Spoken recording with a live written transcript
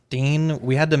Dean,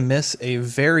 we had to miss a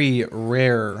very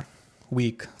rare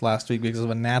week last week because of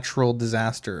a natural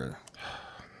disaster.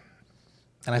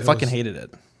 And I fucking hated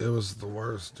it. It was the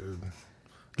worst, dude.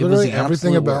 It was the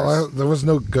everything about worst. there was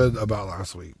no good about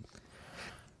last week.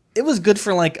 It was good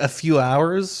for like a few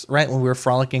hours, right, when we were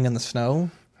frolicking in the snow.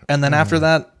 And then after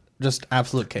that, just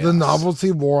absolute chaos. The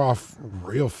novelty wore off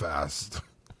real fast.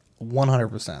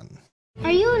 100%.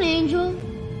 Are you an angel?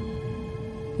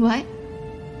 What?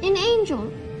 An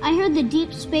angel. I heard the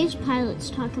deep space pilots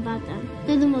talk about them.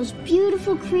 They're the most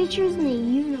beautiful creatures in the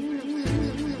universe.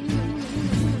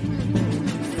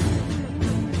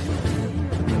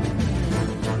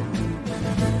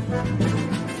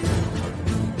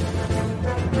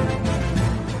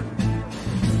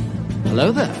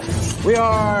 Hello there. We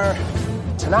are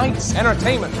tonight's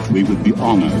entertainment. We would be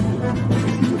honored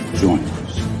if you would join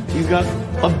us. He's got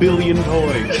a billion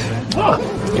toys.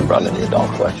 You brought in the doll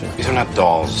collection. These are not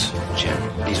dolls, Jim.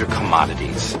 These are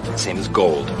commodities. Same as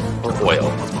gold or oil.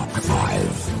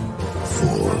 5,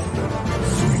 4,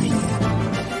 3, 2,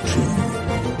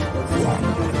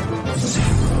 1,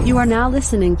 0. You are now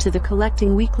listening to the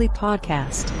Collecting Weekly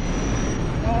podcast.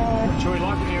 Shall we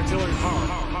lock in the artillery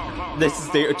power? This is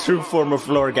the true form of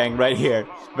Floor Gang right here.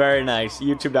 Very nice.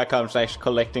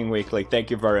 YouTube.com/collectingweekly.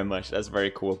 Thank you very much. That's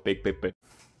very cool. Big.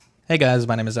 Hey guys,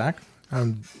 my name is Zach.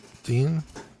 I'm Dean.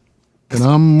 And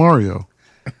I'm Mario.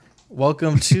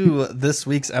 Welcome to this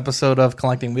week's episode of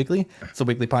Collecting Weekly. It's a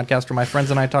weekly podcast where my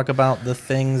friends and I talk about the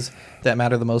things that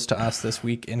matter the most to us this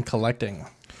week in collecting.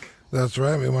 That's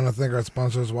right. We want to thank our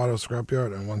sponsors, Watto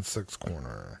Scrapyard and 1/6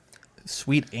 Corner.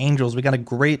 Sweet angels. We got a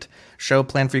great show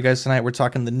planned for you guys tonight. We're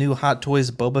talking the new Hot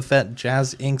Toys Boba Fett,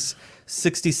 Jazz Inc.'s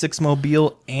 66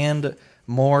 Mobile, and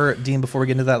more. Dean, before we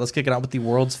get into that, let's kick it out with the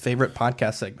world's favorite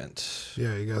podcast segment.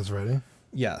 Yeah, you guys ready?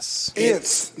 Yes.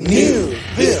 It's new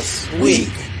this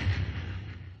week.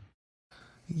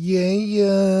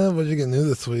 Yeah. What'd you get new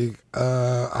this week?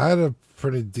 I had a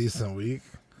pretty decent week.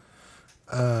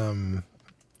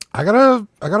 I got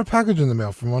a package in the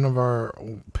mail from one of our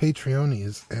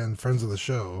Patreonies and friends of the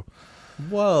show.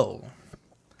 Whoa.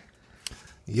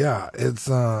 Yeah, it's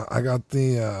I got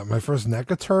the my first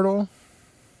NECA turtle.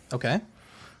 Okay.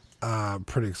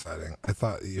 Pretty exciting. I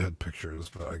thought you had pictures,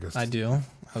 but I guess I do.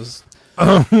 I was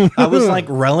like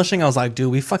relishing. I was like,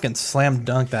 dude, we fucking slam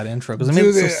dunked that intro because I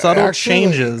mean, some subtle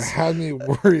changes had me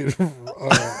worried.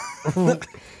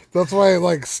 That's why I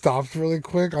like stopped really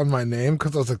quick on my name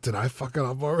because I was like, did I fuck it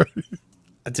up already?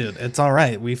 Dude, it's all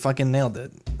right. We fucking nailed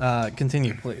it.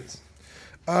 Continue, please.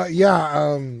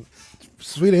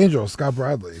 Sweet Angel, Scott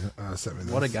Bradley sent me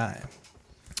this. What a guy.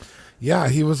 Yeah,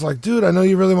 he was like, dude, I know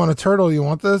you really want a turtle. You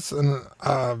want this? And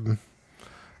I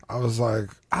was like,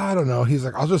 I don't know. He's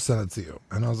like, I'll just send it to you.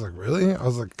 And I was like, really? I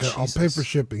was like, I'll pay for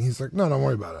shipping. He's like, no, don't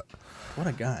worry about it. What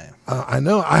a guy. I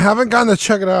know. I haven't gotten to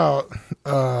check it out.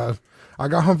 I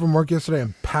got home from work yesterday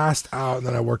and passed out, and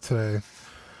then I worked today.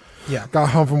 Yeah. Got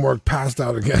home from work, passed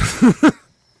out again.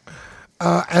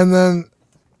 And then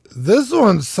this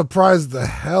one surprised the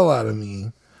hell out of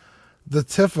me. The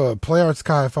Tifa Play Arts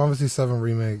Kai Final Fantasy 7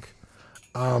 remake.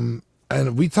 And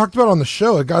we talked about it on the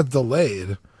show. It got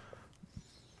delayed.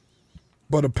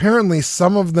 But apparently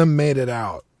some of them made it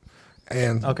out.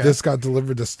 And this got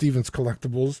delivered to Stevens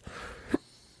Collectibles.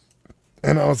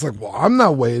 And I was like, well, I'm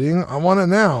not waiting. I want it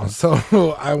now. So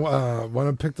I went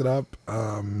and picked it up.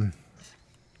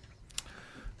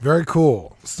 Very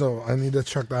cool. So I need to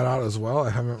check that out as well. I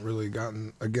haven't really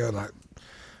gotten, again, I've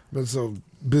been so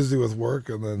busy with work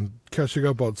and then catching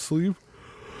up on sleep.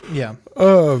 Yeah.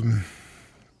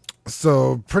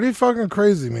 So pretty fucking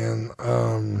crazy, man.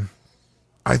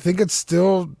 I think it's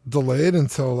still delayed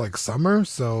until like summer.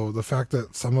 So the fact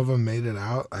that some of them made it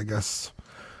out, I guess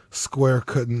Square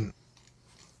couldn't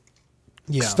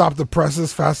stop the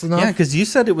presses fast enough. Yeah, because you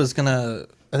said it was gonna.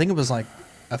 I think it was like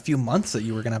a few months that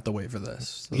you were gonna have to wait for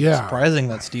this. So it's surprising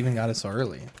that Steven got it so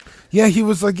early. Yeah, he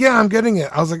was like, "Yeah, I'm getting it."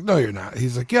 I was like, "No, you're not."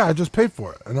 He's like, "Yeah, I just paid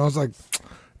for it," and I was like,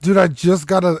 "Dude, I just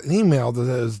got an email that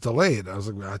it was delayed." I was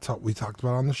like, "We talked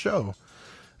about it on the show,"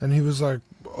 and he was like,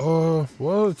 "Oh,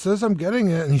 well, it says I'm getting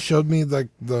it," and he showed me like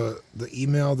the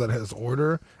email that has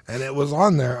order, and it was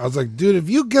on there. I was like, "Dude, if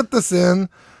you get this in."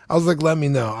 I was like, let me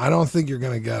know. I don't think you're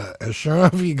going to get it. And sure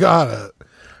enough, he got it.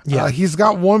 Yeah. He's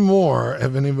got one more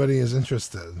if anybody is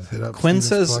interested. Hit up Quinn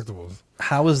Stevens says, Collectibles.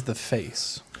 How is the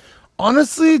face?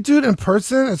 Honestly, dude, in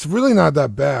person, it's really not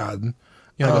that bad.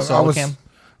 You want to go solo cam?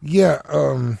 Yeah.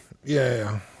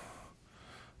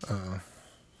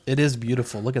 It is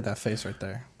beautiful. Look at that face right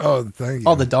there. Oh, thank you.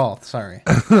 Oh, the doll. Sorry.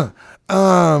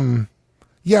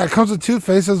 Yeah, it comes with two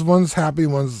faces. One's happy,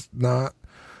 one's not.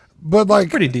 But like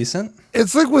pretty decent.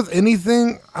 It's like with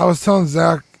anything. I was telling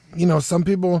Zach, you know, some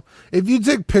people, if you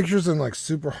take pictures in like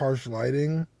super harsh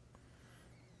lighting,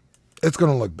 it's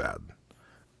gonna look bad.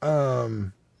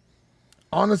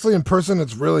 Honestly, in person,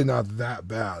 it's really not that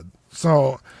bad.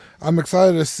 So I'm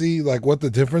excited to see like what the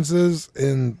difference is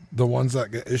in the ones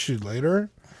that get issued later.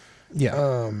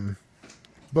 Yeah.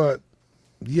 But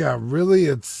yeah, really,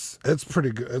 it's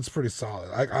pretty good. It's pretty solid.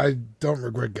 I don't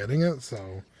regret getting it.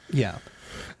 So yeah.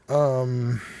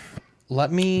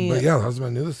 But yeah, that was my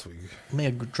news this week. Let me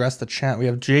address the chat. We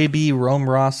have JB, Rome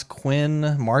Ross,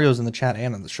 Quinn, Mario's in the chat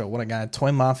and in the show. What a guy!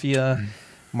 Toy Mafia,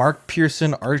 Mark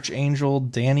Pearson, Archangel,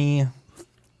 Danny.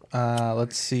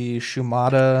 Let's see,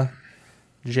 Shumata,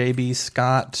 JB,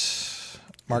 Scott,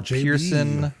 Mark JB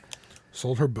Pearson.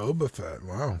 Sold her Boba Fett.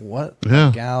 Wow. What?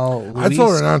 Yeah. Gal. Luis, I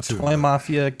told her not to. Toy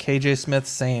Mafia, KJ Smith,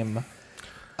 same.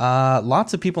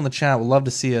 Lots of people in the chat would love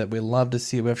to see it. We love to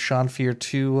see it. We have Sean Fear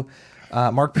too.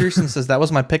 Mark Pearson says that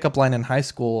was my pickup line in high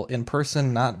school. In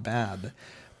person, not bad.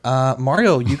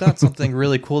 Mario, you got something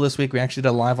really cool this week. We actually did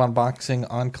a live unboxing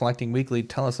on Collecting Weekly.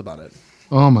 Tell us about it.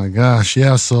 Oh my gosh,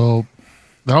 yeah. So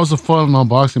that was a fun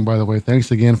unboxing, by the way.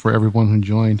 Thanks again for everyone who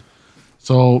joined.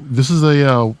 So this is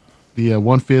the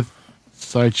 1/5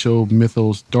 Sideshow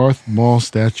Mythos Darth Maul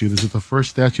statue. This is the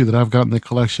first statue that I've got in the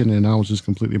collection, and I was just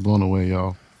completely blown away,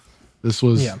 y'all. This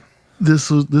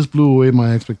blew away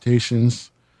my expectations.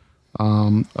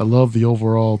 I love the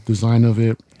overall design of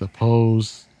it, the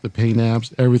pose, the paint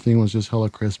apps, everything was just hella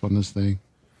crisp on this thing.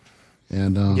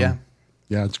 And yeah,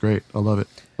 it's great. I love it.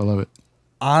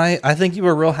 I think you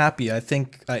were real happy. I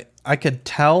think I could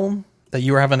tell that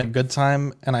you were having a good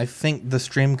time, and I think the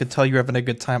stream could tell you were having a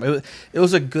good time. It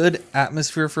was a good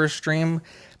atmosphere for a stream.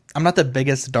 I'm not the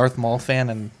biggest Darth Maul fan,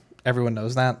 and everyone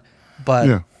knows that, but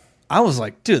yeah. I was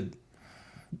like, dude,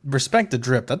 respect the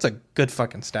drip. That's a good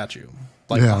fucking statue.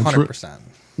 Like 100%.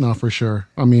 No, for sure.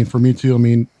 I mean, for me too. I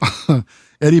mean,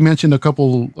 Eddie mentioned a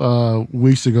couple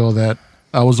weeks ago that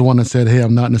I was the one that said, hey,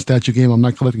 I'm not in a statue game. I'm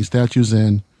not collecting statues.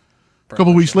 And a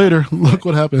couple weeks later, look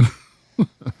what happened.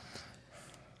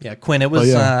 Yeah, Quinn, it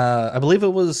was, I believe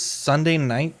it was Sunday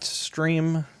night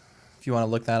stream, if you want to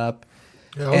look that up.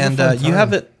 Yeah, and you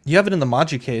have it in the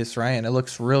Maji case, right? And it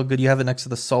looks real good. You have it next to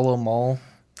the Solo Maul.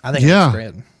 I think it looks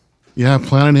great. Yeah,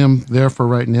 planning him there for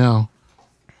right now.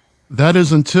 That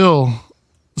is until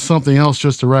something else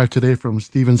just arrived today from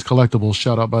Stevens Collectibles.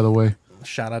 Shout out, by the way.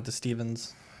 Shout out to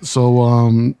Stevens.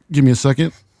 So, give me a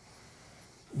second.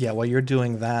 Yeah, while you're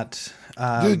doing that,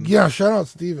 dude, yeah, shout out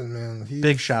Stevens, man.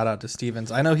 Big shout out to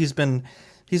Stevens. I know he's been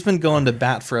going to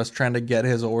bat for us trying to get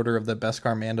his order of the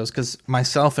Beskar Mandos, because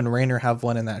myself and Rainer have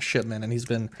one in that shipment, and he's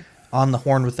been on the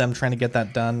horn with them trying to get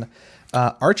that done.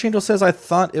 Archangel says, I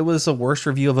thought it was a worse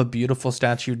review of a beautiful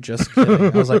statue. Just kidding. I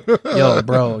was like, yo,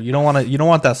 bro, you don't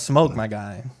want that smoke, my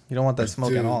guy. You don't want that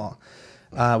smoke at all.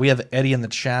 We have Eddie in the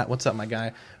chat. What's up, my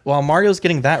guy? While Mario's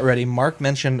getting that ready, Mark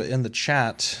mentioned in the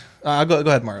chat. Go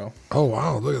ahead, Mario. Oh,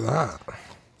 wow. Look at that.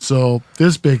 So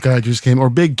this big guy just came, or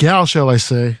big gal, shall I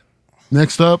say.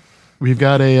 Next up, we've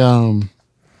got a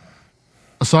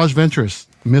Asajj Ventress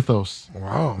Mythos.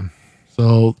 Wow.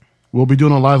 So we'll be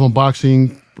doing a live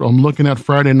unboxing. I'm looking at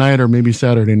Friday night or maybe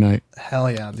Saturday night.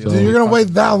 Hell yeah, dude. Dude, you're gonna wait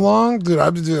that long, dude?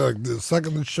 I've been doing like the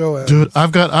second the show ends. Dude,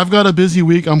 I've got a busy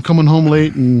week. I'm coming home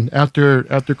late, and after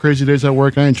crazy days at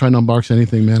work, I ain't trying to unbox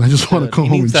anything, man. I just want to go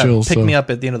home and chill. Pick me up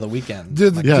at the end of the weekend.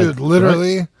 Dude,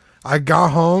 literally, right? I got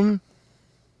home,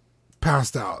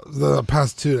 passed out the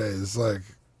past 2 days. Like,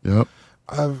 yep.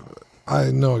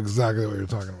 I know exactly what you're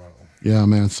talking about. Yeah,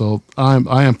 man. So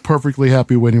I am perfectly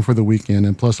happy waiting for the weekend,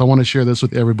 and plus I want to share this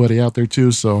with everybody out there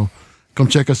too. So come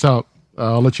check us out.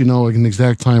 I'll let you know an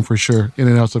exact time for sure. In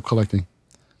and Outs of Collecting.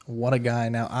 What a guy!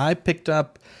 Now I picked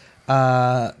up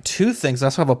 2 things. I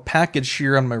also have a package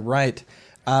here on my right.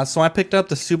 So I picked up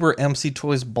the Super MC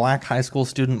Toys Black High School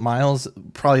Student Miles.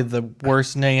 Probably the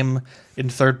worst name in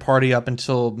third party up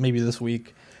until maybe this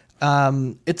week.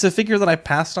 It's a figure that I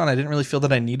passed on. I didn't really feel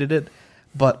that I needed it.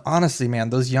 But honestly, man,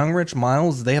 those Young Rich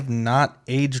Miles, they have not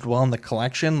aged well in the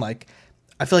collection. Like,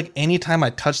 I feel like anytime I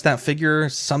touch that figure,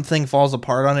 something falls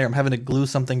apart on it. I'm having to glue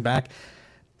something back.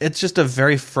 It's just a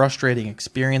very frustrating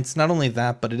experience. Not only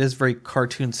that, but it is very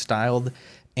cartoon styled.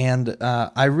 And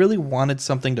I really wanted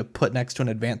something to put next to an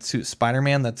Advanced Suit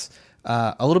Spider-Man that's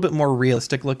a little bit more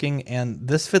realistic looking. And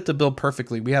this fit the bill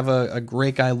perfectly. We have a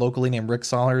great guy locally named Rick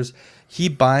Sollers. He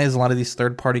buys a lot of these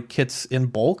third-party kits in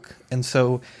bulk. And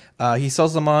so he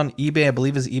sells them on eBay. I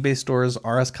believe his eBay store is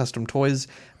RS Custom Toys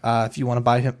if you want to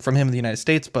buy from him in the United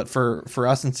States. But for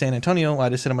us in San Antonio, I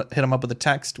just hit him up with a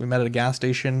text. We met at a gas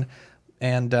station.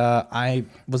 and I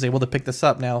was able to pick this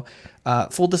up. Now,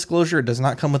 full disclosure, it does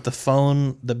not come with the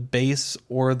phone, the base,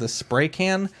 or the spray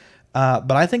can,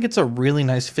 but I think it's a really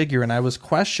nice figure, and I was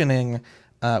questioning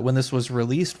when this was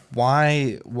released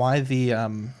why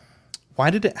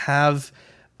did it have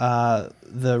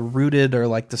the rooted or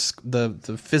like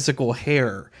the physical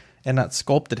hair and not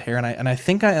sculpted hair, and I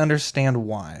think I understand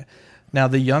why. Now,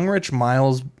 the Young Rich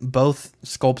Miles, both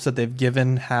sculpts that they've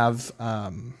given have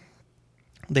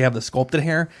they have the sculpted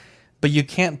hair, but you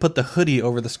can't put the hoodie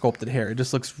over the sculpted hair. It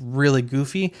just looks really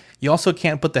goofy. You also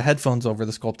can't put the headphones over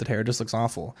the sculpted hair. It just looks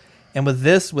awful. And with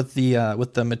this, with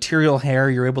the material hair,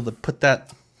 you're able to put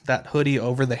that hoodie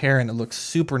over the hair, and it looks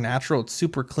super natural. It's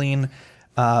super clean.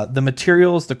 The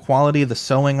materials, the quality, the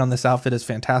sewing on this outfit is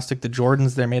fantastic. The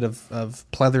Jordans, they're made of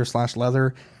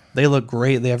pleather/leather. They look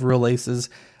great. They have real laces.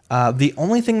 The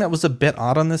only thing that was a bit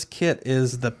odd on this kit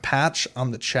is the patch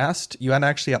on the chest. You had to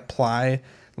actually apply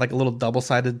like a little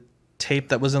double-sided tape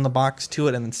that was in the box to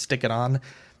it and then stick it on.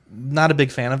 Not a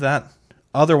big fan of that.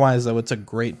 Otherwise, though, it's a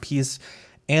great piece.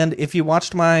 And if you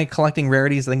watched my Collecting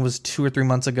Rarities, I think it was 2 or 3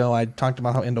 months ago, I talked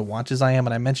about how into watches I am,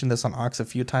 and I mentioned this on Ox a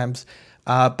few times.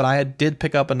 But I did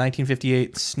pick up a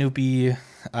 1958 Snoopy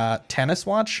tennis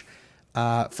watch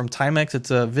from Timex.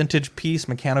 It's a vintage piece,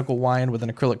 mechanical wind with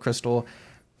an acrylic crystal.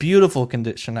 Beautiful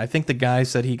condition. I think the guy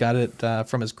said he got it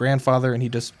from his grandfather, and he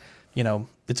just,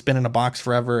 it's been in a box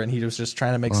forever, and he was just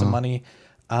trying to make some money.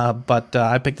 But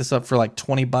I picked this up for like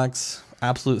 $20,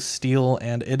 absolute steal,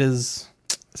 and it's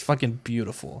fucking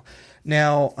beautiful.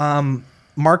 Now,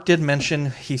 Mark did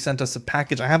mention he sent us a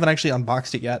package. I haven't actually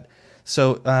unboxed it yet.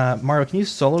 So, Mario, can you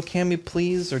solo cam me,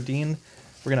 please? Or Dean,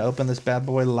 we're going to open this bad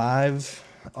boy live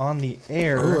on the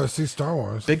air. Oh, I see Star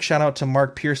Wars. Big shout out to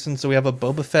Mark Pearson. So we have a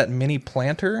Boba Fett mini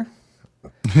planter.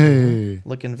 Hey.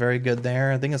 Looking very good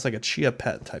there. I think it's like a Chia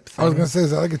Pet type thing. I was going to say,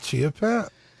 is that like a Chia Pet?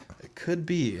 It could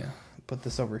be. Put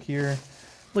this over here.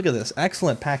 Look at this.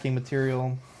 Excellent packing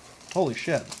material. Holy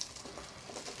shit.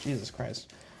 Jesus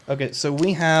Christ. Okay, so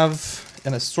we have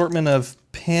an assortment of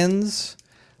pins.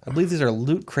 I believe these are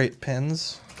Loot Crate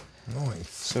pins. Nice.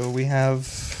 So we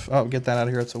have... Oh, get that out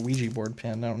of here. It's a Ouija board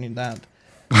pin. I don't need that.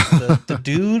 The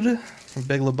Dude from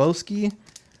Big Lebowski.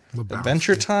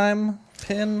 Adventure Time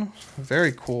pin.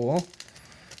 Very cool.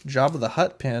 Jabba the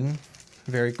Hutt pin.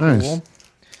 Very cool. Nice.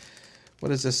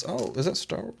 What is this? Oh, is that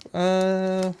Star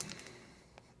Wars?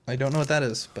 I don't know what that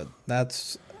is, but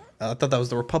that's... I thought that was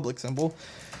the Republic symbol.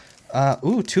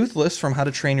 Toothless from How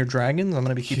to Train Your Dragons. I'm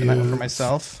going to be keeping that one for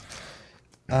myself.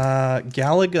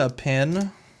 Galaga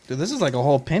pin. Dude, this is like a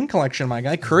whole pin collection, my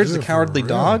guy. Courage the Cowardly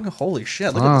Dog. Holy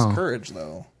shit. Look at this Courage,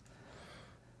 though.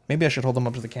 Maybe I should hold them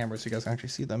up to the camera so you guys can actually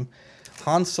see them.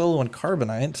 Han Solo and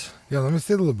Carbonite. Yeah, let me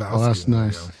see the Lebowski. Oh, that's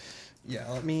nice. Yeah,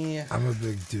 let me... I'm a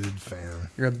big Dude fan.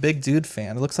 You're a big Dude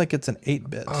fan. It looks like it's an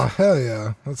 8-bit. Oh, hell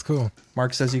yeah. That's cool.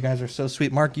 Mark says you guys are so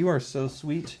sweet. Mark, you are so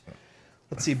sweet.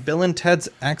 Let's see. Bill and Ted's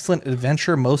Excellent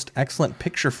Adventure Most Excellent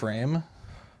Picture Frame.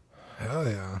 Hell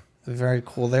yeah. Very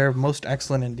cool there. Most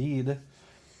excellent indeed.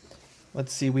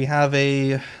 Let's see. We have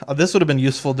a... this would have been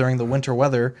useful during the winter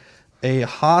weather. A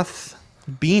Hoth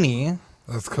beanie.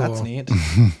 That's cool. That's neat.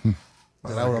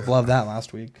 I would have loved that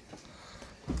last week.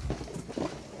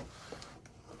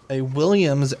 A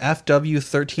Williams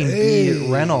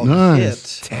FW13B Renault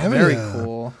kit. Damn Very yeah.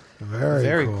 cool.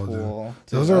 Very cool.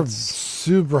 Dude. Those are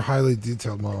super highly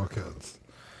detailed model kits.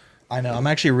 I know. I'm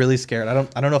actually really scared. I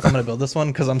don't know if I'm gonna build this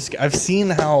one because I've seen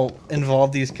how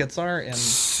involved these kits are and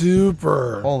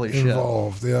super holy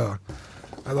involved. Shit. Yeah,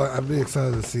 I'd be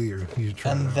excited to see you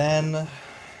try. And then,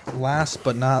 last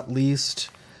but not least,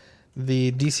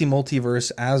 the DC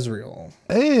Multiverse Azrael.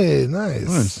 Hey,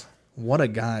 nice. What a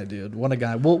guy, dude! What a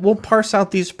guy. We'll parse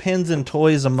out these pins and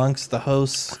toys amongst the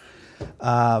hosts.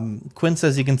 Quinn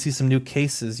says you can see some new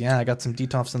cases. Yeah, I got some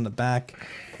Detolfs in the back.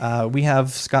 We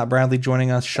have Scott Bradley joining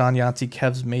us, Sean Yahtzee,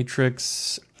 Kev's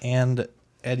Matrix, and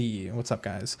Eddie. What's up,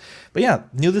 guys? But yeah,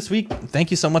 new this week. Thank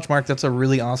you so much, Mark. That's a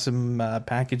really awesome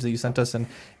package that you sent us, and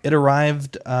it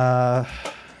arrived. It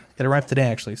arrived today,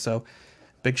 actually. So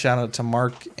big shout out to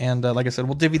Mark. And like I said,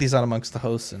 we'll divvy these out amongst the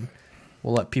hosts, and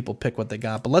we'll let people pick what they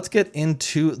got. But let's get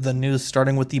into the news,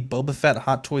 starting with the Boba Fett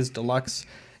Hot Toys Deluxe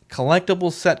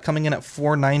collectible set coming in at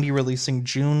 $490, releasing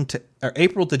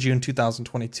April to June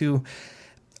 2022.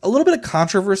 A little bit of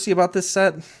controversy about this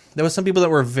set. There was some people that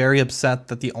were very upset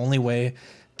that the only way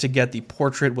to get the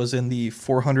portrait was in the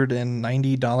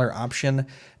 $490 option.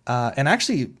 And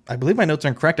actually, I believe my notes are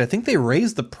incorrect. I think they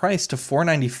raised the price to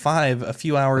 $495 a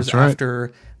few hours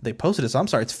after they posted it. So I'm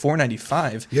sorry, it's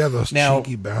 $495. Yeah, those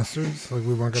cheeky bastards. Like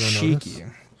we weren't going to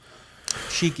notice.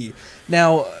 Cheeky.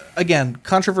 Now, again,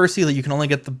 controversy that you can only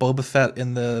get the Boba Fett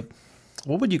in the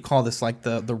what would you call this? Like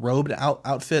the robed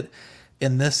outfit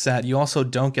in this set. You also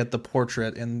don't get the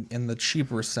portrait in the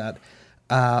cheaper set.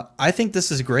 I think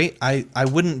this is great. I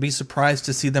wouldn't be surprised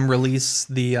to see them release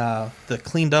the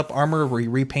cleaned up armor where he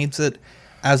repaints it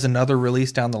as another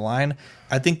release down the line.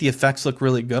 I think the effects look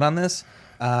really good on this.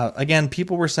 Again,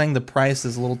 people were saying the price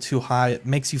is a little too high. It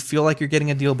makes you feel like you're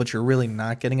getting a deal, but you're really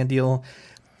not getting a deal.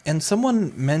 And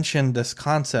someone mentioned this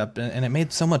concept, and it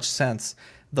made so much sense.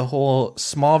 The whole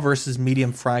small versus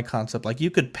medium fry concept. Like,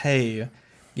 you could pay,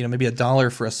 maybe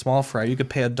 $1 for a small fry. You could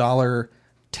pay $1.10 or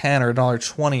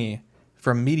 $1.20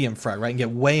 for a medium fry, right? And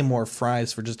get way more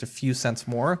fries for just a few cents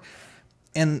more.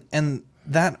 And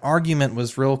that argument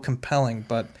was real compelling,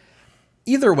 but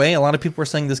either way, a lot of people were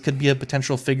saying this could be a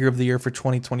potential figure of the year for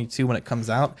 2022 when it comes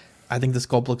out. I think the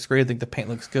sculpt looks great. I think the paint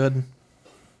looks good.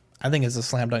 I think it's a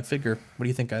slam dunk figure. What do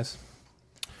you think, guys?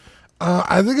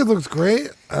 I think it looks great.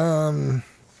 I'm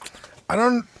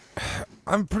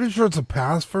pretty sure it's a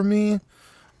pass for me,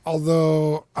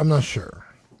 although I'm not sure.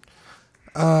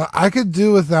 I could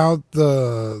do without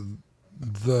the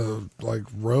like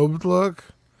robed look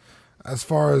as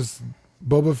far as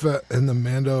Boba Fett in the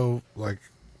Mando like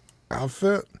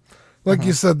outfit. Like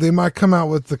you said, they might come out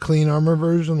with the clean armor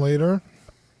version later,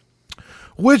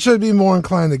 which I'd be more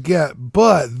inclined to get,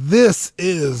 but this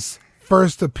is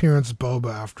first appearance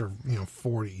Boba after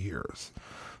 40 years.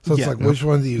 So it's which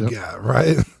one do you get,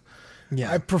 right?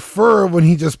 Yeah. I prefer when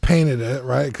he just painted it,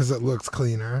 right? Because it looks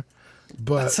cleaner.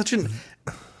 But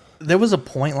there was a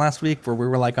point last week where we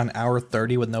were like on hour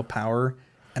 30 with no power,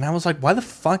 and I was like, why the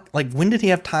fuck? Like, when did he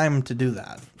have time to do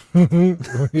that?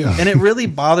 Yeah. And it really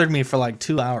bothered me for like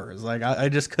 2 hours. Like, I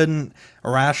just couldn't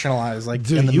rationalize, like,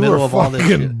 dude, in the middle of all this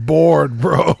shit. You were bored,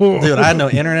 bro. Dude, I had no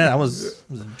internet. I was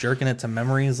jerking it to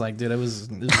memories. Like, dude, it was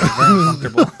very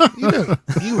uncomfortable.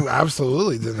 You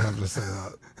absolutely didn't have to say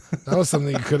that. That was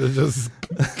something you could have just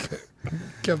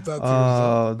kept that to yourself.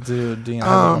 Oh, dude, do you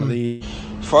know one of the...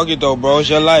 Fuck it though, bro. It's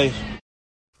your life.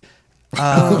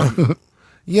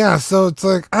 Yeah, so it's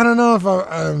like, I don't know if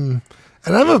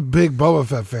and I'm a big Boba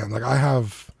Fett fan. Like, I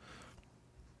have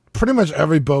pretty much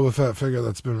every Boba Fett figure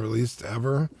that's been released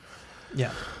ever.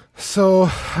 Yeah. So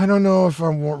I don't know if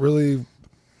I really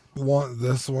want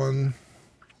this one.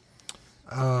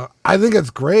 I think it's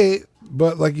great,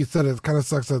 but like you said, it kind of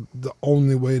sucks that the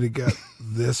only way to get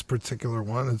this particular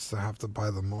one is to have to buy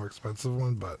the more expensive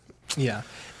one. But yeah,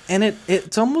 and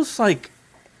it's almost like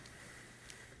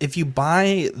if you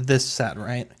buy this set,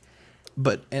 right?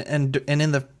 But and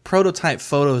in the prototype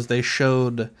photos they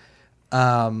showed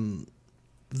the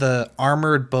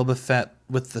armored Boba Fett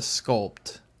with the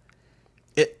sculpt.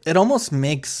 It almost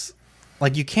makes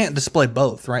like you can't display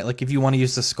both, right? Like if you want to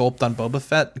use the sculpt on Boba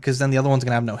Fett, because then the other one's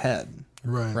gonna have no head,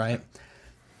 right?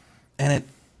 And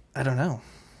I don't know.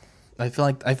 I feel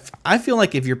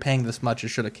like if you're paying this much, it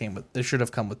should have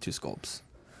come with two sculpts.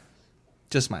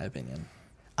 Just my opinion.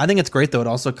 I think it's great though. It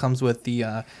also comes with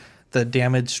the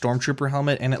damaged Stormtrooper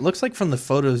helmet, and it looks like from the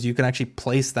photos you can actually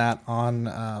place that on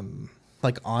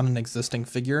on an existing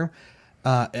figure.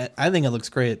 I think it looks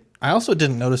great. I also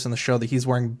didn't notice in the show that he's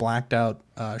wearing blacked out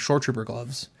Shore Trooper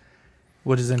gloves,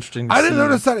 which is interesting to see. I didn't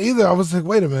notice that either. I was like,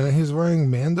 wait a minute, he's wearing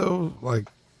Mando like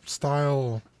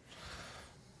style,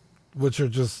 which are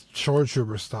just Shore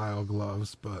Trooper style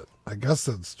gloves, but I guess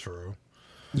that's true.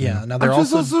 Yeah, now they're I'm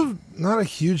just also not a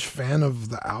huge fan of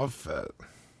the outfit.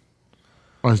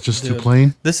 Oh, it's just too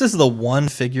plain? This is the one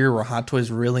figure where Hot Toys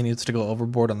really needs to go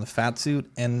overboard on the fat suit,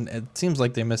 and it seems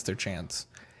like they missed their chance.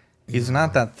 He's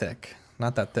not that thick.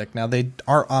 Not that thick. Now, they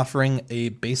are offering a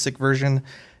basic version.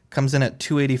 Comes in at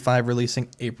 $285, releasing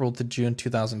April to June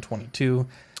 2022.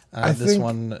 This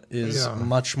one is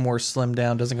much more slimmed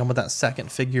down. Doesn't come with that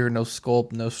second figure. No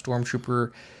sculpt, no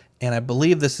Stormtrooper. And I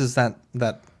believe this is that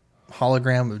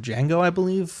hologram of Jango, I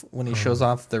believe, when he shows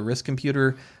off the wrist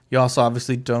computer. You also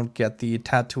obviously don't get the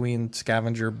Tatooine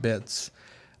scavenger bits.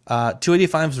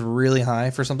 $285 is really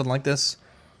high for something like this.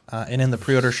 And in the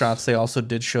pre-order shots, they also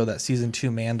did show that Season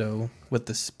 2 Mando with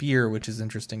the spear, which is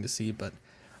interesting to see, but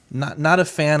not a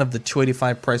fan of the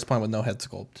 $285 price point with no head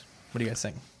sculpt. What do you guys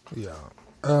think? Yeah.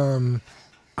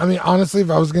 I mean, honestly, if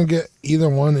I was going to get either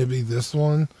one, it'd be this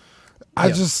one. I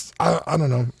don't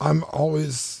know. I'm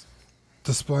always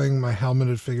displaying my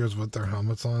helmeted figures with their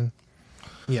helmets on.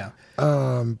 Yeah.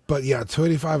 But yeah,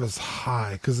 $285 is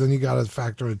high because then you got to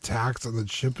factor in tax and then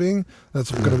shipping.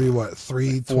 That's going to be what,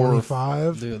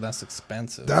 $325? Dude, that's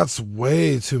expensive. That's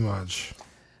way too much.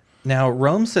 Now,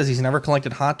 Rome says he's never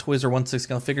collected Hot Toys or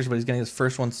 1/6 figure, but he's getting his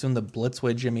first one soon. The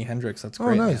Blitzway Jimi Hendrix. That's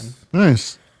great, nice. man.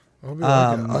 Nice.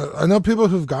 I know people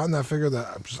who've gotten that figure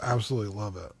that just absolutely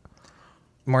love it.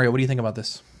 Mario, what do you think about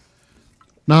this?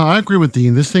 No, I agree with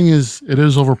Dean. This thing is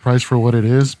overpriced for what it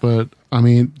is, but I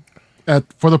mean,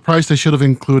 for the price they should have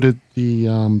included the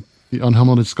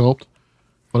unhelmeted sculpt.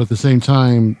 But at the same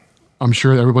time, I'm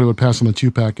sure everybody would pass on the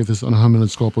 2-pack if this unhelmeted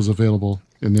sculpt was available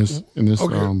in this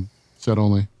set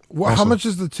only. Well, how much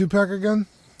is the 2-pack again?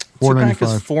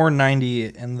 $4.95 is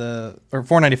 $4.90 or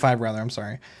 $4.95 rather. I'm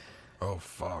sorry. Oh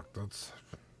fuck, that's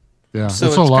so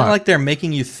it's kind of like they're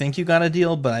making you think you got a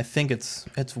deal, but I think it's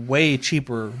way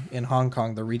cheaper in Hong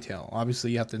Kong, the retail.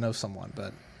 Obviously, you have to know someone,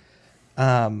 but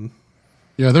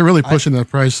yeah, they're really pushing that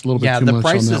price a little bit too much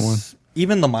on that one.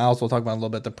 Even the miles we'll talk about in a little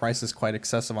bit. The price is quite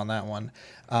excessive on that one.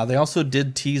 They also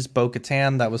did tease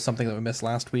Bo-Katan. That was something that we missed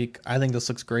last week. I think this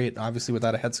looks great. Obviously,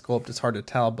 without a head sculpt, it's hard to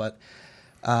tell, but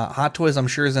Hot Toys, I'm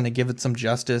sure, is going to give it some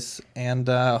justice, and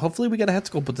hopefully we get a head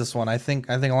sculpt with this one. I think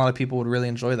a lot of people would really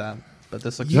enjoy that. But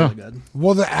this looks really good.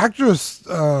 Well, the actress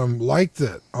liked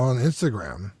it on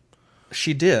Instagram.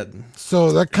 She did.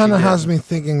 So that kind of has me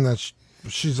thinking that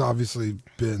she's obviously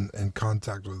been in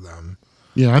contact with them.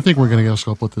 Yeah, I think we're going to get a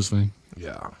sculpt with this thing.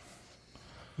 Yeah.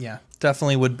 Yeah,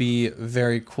 definitely would be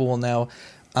very cool. Now,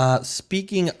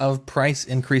 speaking of price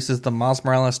increases, the Miles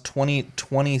Morales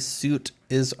 2020 suit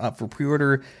is up for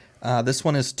pre-order. This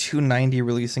one is $290,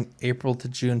 releasing April to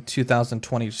June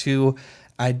 2022.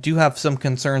 I do have some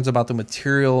concerns about the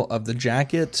material of the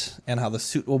jacket and how the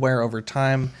suit will wear over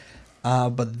time.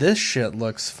 But this shit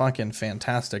looks fucking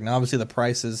fantastic. Now, obviously, the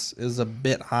price is a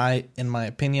bit high, in my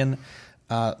opinion.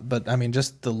 But, I mean,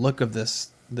 just the look of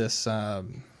this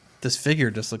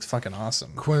figure just looks fucking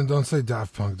awesome. Quinn, don't say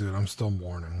Daft Punk, dude. I'm still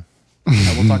mourning.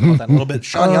 We'll talk about that in a little bit.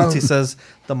 Sean Yancey says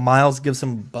the Miles gives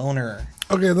him boner.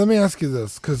 Okay, let me ask you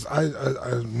this, because I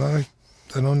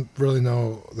don't really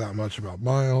know that much about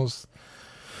Miles.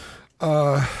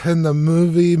 In the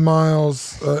movie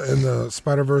Miles, in the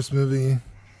Spider-Verse movie,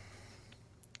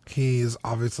 he's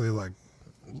obviously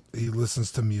he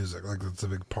listens to music. Like, that's a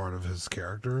big part of his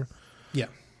character. Yeah.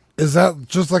 Is that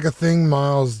just like a thing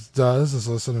Miles does, is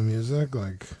listen to music?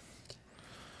 Like,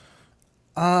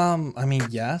 I mean,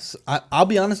 yes. I'll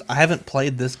be honest, I haven't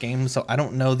played this game, so I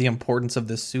don't know the importance of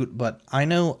this suit, but I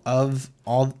know of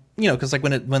all, because like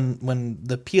when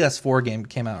the PS4 game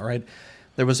came out, right?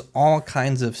 There was all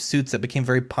kinds of suits that became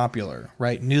very popular,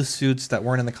 right? New suits that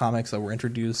weren't in the comics that were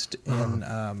introduced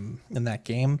in that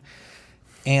game.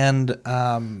 And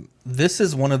this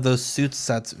is one of those suits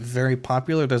that's very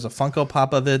popular. There's a Funko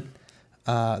Pop of it.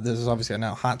 There's obviously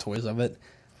now Hot Toys of it.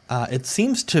 It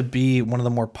seems to be one of the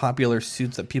more popular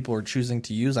suits that people are choosing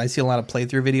to use. I see a lot of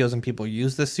playthrough videos and people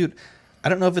use this suit. I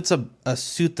don't know if it's a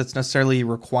suit that's necessarily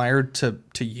required to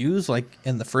use. Like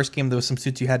in the first game, there was some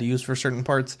suits you had to use for certain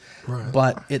parts. Right.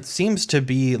 But it seems to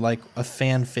be like a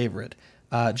fan favorite.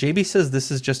 JB says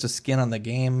this is just a skin on the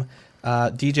game.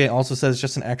 DJ also says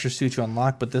just an extra suit you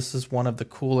unlock, but this is one of the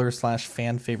cooler /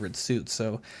 fan favorite suits.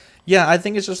 So yeah, I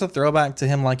think it's just a throwback to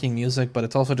him liking music, but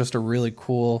it's also just a really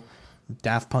cool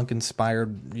Daft Punk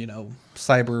inspired,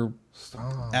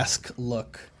 cyber-esque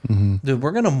look. Mm-hmm. Dude,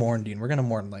 we're gonna mourn, Dean. We're gonna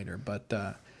mourn later, but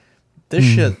this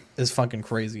shit is fucking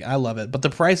crazy. I love it, but the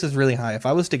price is really high. If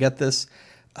I was to get this,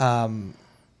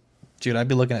 dude, I'd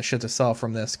be looking at shit to sell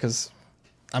from this, because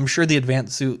I'm sure the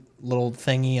advanced suit little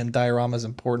thingy and diorama is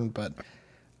important, but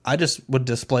I just would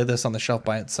display this on the shelf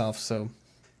by itself. So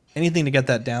anything to get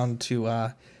that down to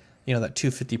that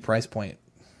 $250 price point.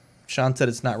 Sean said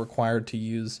it's not required to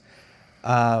use.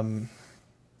 But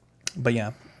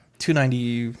yeah,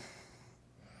 $290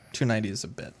 is a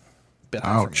bit high.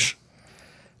 Ouch. For me.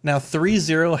 Now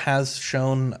 3-0 has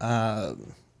shown, I'm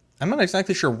not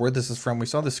exactly sure where this is from. We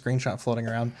saw the screenshot floating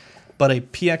around, but a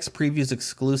PX Previews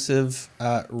exclusive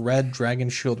Red Dragon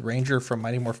Shield Ranger from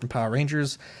Mighty Morphin Power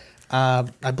Rangers.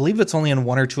 I believe it's only in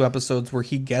 1 or 2 episodes where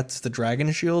he gets the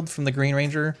Dragon Shield from the Green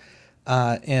Ranger,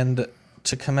 and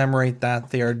to commemorate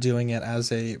that, they are doing it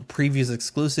as a previews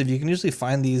exclusive. You can usually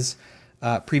find these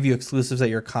preview exclusives at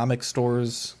your comic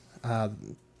stores.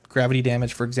 Gravity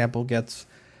Damage, for example, gets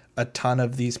a ton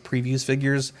of these previews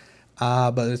figures,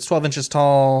 but it's 12 inches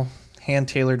tall,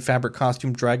 hand-tailored fabric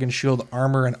costume, Dragon Shield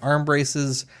armor and arm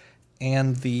braces,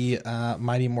 and the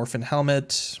Mighty Morphin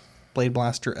helmet, Blade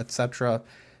Blaster, etc.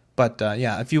 But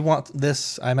yeah, if you want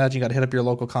this, I imagine you got to hit up your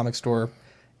local comic store.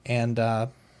 And I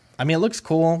mean, it looks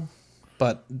cool.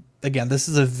 But again, this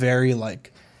is a very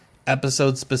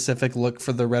episode specific look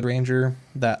for the Red Ranger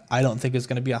that I don't think is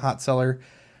going to be a hot seller.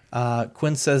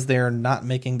 Quinn says they're not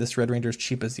making this Red Ranger as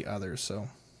cheap as the others, so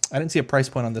I didn't see a price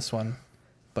point on this one,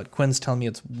 but Quinn's telling me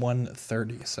it's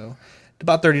 $130, so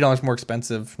about $30 more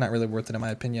expensive. Not really worth it in my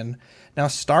opinion. Now,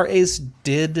 Star Ace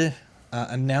did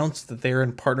announce that they're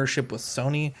in partnership with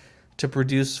Sony to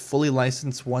produce fully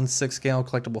licensed 1/6 scale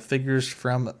collectible figures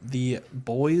from The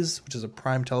Boys, which is a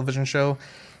Prime television show.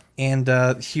 And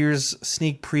here's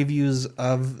sneak previews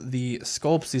of the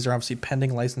sculpts. These are obviously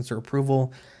pending licensor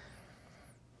approval.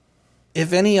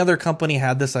 If any other company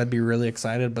had this, I'd be really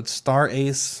excited. But Star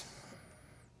Ace,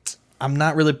 I'm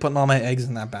not really putting all my eggs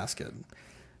in that basket.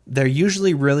 They're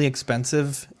usually really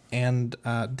expensive. And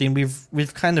Dean,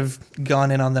 we've kind of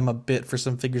gone in on them a bit for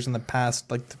some figures in the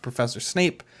past, like the Professor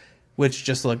Snape, which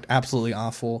just looked absolutely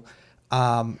awful.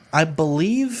 I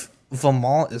believe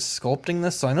Vimal is sculpting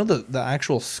this, so I know the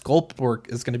actual sculpt work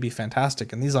is going to be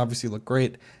fantastic, and these obviously look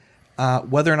great.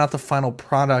 Whether or not the final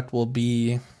product will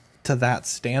be to that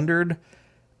standard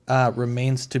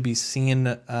remains to be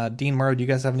seen. Dean, Mario, do you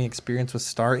guys have any experience with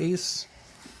Star Ace?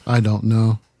 I don't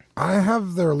know. I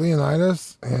have their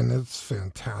Leonidas, and it's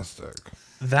fantastic.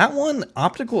 That one,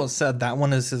 Optical has said that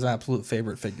one is his absolute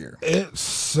favorite figure. It's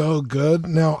so good.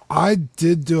 Now, I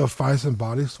did do a Fison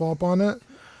body swap on it.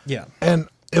 Yeah. And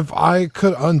if I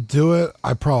could undo it,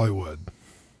 I probably would.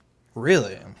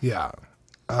 Really? Yeah.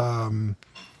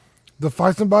 The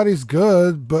Fison body's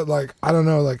good, but, like, I don't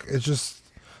know, like, it's just,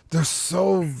 they're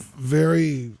so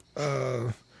very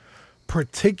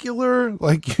particular.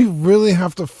 Like, you really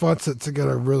have to futz it to get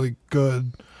a really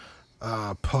good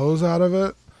pose out of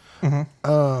it.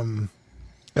 Mm-hmm.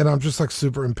 And I'm just like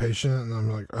super impatient, and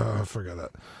I'm like, oh, forget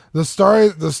it. The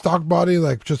stock body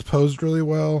like just posed really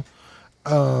well.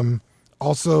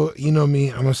 Also, you know me,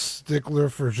 I'm a stickler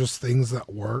for just things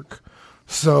that work.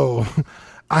 So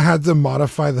I had to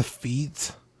modify the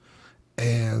feet,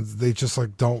 and they just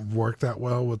like don't work that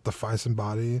well with the Fison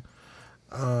body.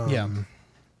 Yeah.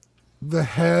 The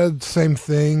head, same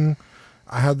thing.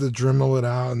 I had to Dremel it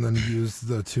out and then use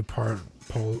the 2-part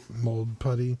mold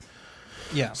putty.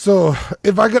 Yeah. So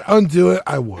if I could undo it,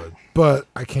 I would, but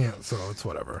I can't, so it's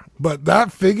whatever. But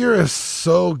that figure is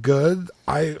so good.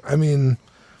 I mean,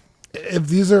 if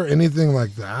these are anything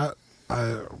like that,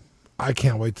 I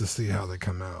can't wait to see how they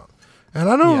come out. And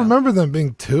I don't remember them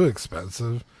being too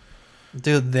expensive.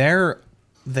 Dude, they're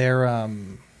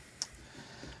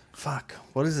fuck,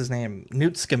 what is his name?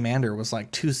 Newt Scamander was like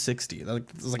 $260.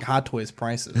 It was like Hot Toys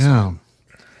prices. Yeah.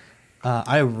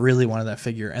 I really wanted that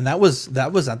figure, and that was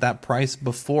at that price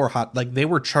before they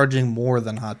were charging more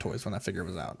than Hot Toys when that figure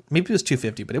was out. Maybe it was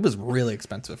 $250, but it was really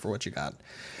expensive for what you got.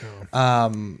 Yeah.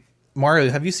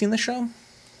 Mario, have you seen the show?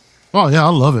 Oh yeah, I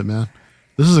love it, man.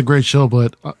 This is a great show,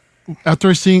 but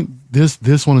after seeing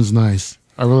this one is nice.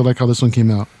 I really like how this one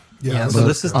came out. Yeah, so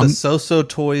this is the So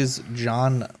Toys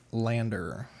John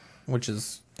Lander, which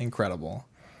is incredible.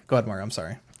 Go ahead, Mario. I'm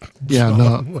sorry. Yeah,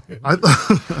 no.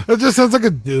 It just sounds like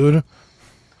a dude.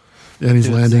 Yeah, and he's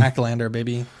landing. Zach Lander,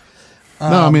 baby.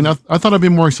 No, I mean, I thought I'd be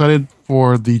more excited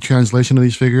for the translation of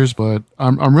these figures, but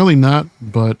I'm really not.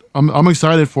 But I'm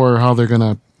excited for how they're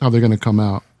gonna come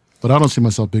out. But I don't see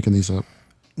myself picking these up.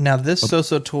 Now, this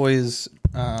So Toys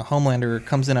Homelander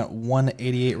comes in at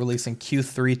 $188, releasing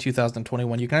Q3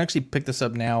 2021. You can actually pick this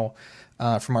up now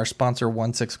from our sponsor,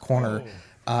 1/6 Corner.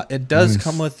 It does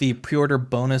come with the pre-order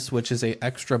bonus, which is a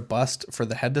extra bust for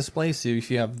the head display. So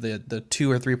if you have the 2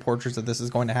 or 3 portraits that this is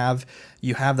going to have,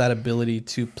 you have that ability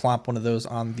to plop one of those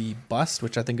on the bust,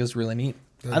 which I think is really neat.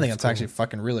 I think it's actually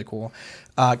fucking really cool.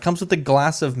 It comes with a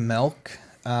glass of milk,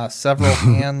 several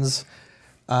hands,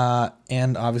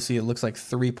 and obviously it looks like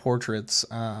 3 portraits.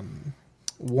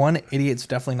 188 is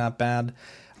definitely not bad.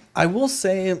 I will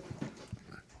say,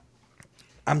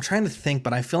 I'm trying to think,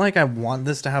 but I feel like I want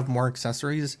this to have more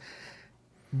accessories.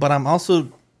 But I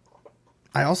also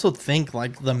think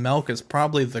like the milk is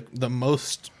probably the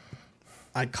most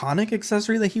iconic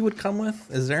accessory that he would come with.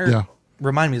 Is there? Yeah.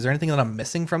 Remind me, is there anything that I'm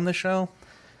missing from the show?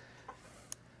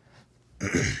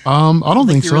 I don't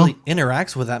think he so. Really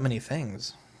interacts with that many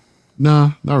things.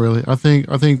 No, not really. I think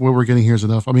what we're getting here is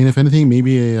enough. I mean, if anything,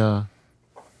 maybe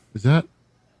is that?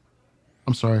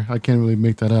 I'm sorry, I can't really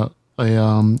make that out.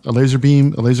 A laser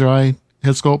beam, a laser eye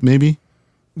head sculpt, maybe.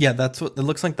 Yeah, that's what it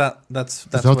looks like. That's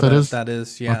what that is. That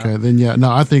is, yeah. Okay, then yeah.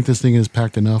 No, I think this thing is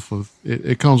packed enough of it.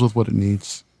 It comes with what it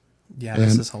needs. Yeah, and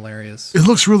this is hilarious. It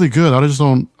looks really good. I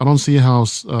don't see how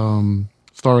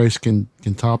Star Ace can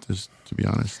top this, to be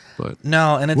honest. But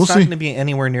no, and it's not going to be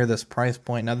anywhere near this price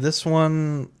point. Now, this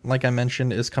one, like I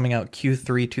mentioned, is coming out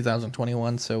Q3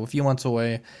 2021, so a few months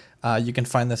away. You can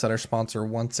find this at our sponsor,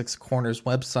 1/6 Corner's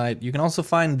website. You can also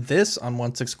find this on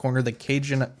 1/6 Corner, the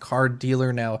Cajun car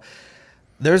dealer. Now,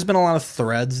 there's been a lot of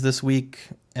threads this week,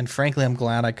 and frankly, I'm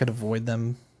glad I could avoid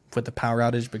them with the power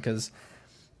outage because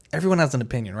everyone has an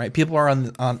opinion, right? People are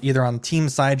on either on Team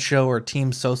Sideshow or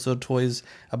Team So Toys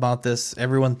about this.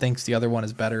 Everyone thinks the other one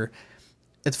is better.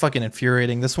 It's fucking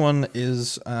infuriating. This one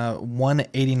is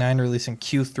 189 releasing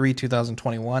Q3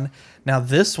 2021. Now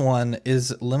this one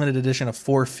is limited edition of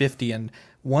 450, and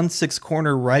 1/6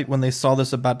 Corner, right when they saw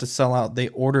this about to sell out, they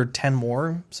ordered 10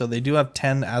 more. So they do have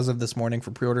 10 as of this morning for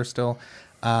pre-order still.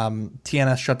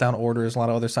 TNS shut down orders, a lot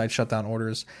of other sites shut down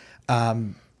orders.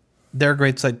 They're a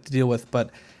great site to deal with,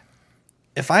 but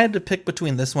if I had to pick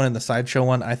between this one and the Sideshow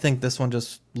one, I think this one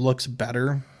just looks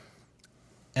better.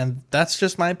 And that's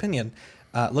just my opinion.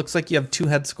 Looks like you have 2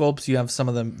 head sculpts, you have some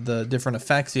of the different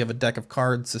effects, you have a deck of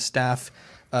cards, a staff,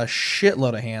 a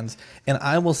shitload of hands. And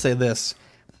I will say this,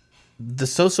 the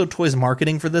So-So Toys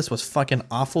marketing for this was fucking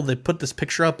awful. They put this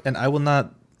picture up, and I will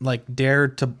not dare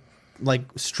to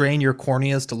strain your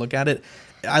corneas to look at it.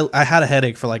 I had a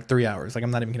headache for 3 hours.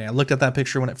 I'm not even kidding. I looked at that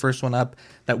picture when it first went up,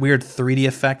 that weird 3D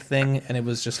effect thing, and it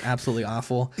was just absolutely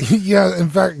awful. Yeah, in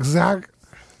fact, Zach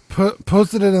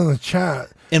posted it in the chat.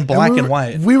 In black and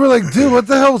white. We were like, dude, what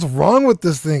the hell's wrong with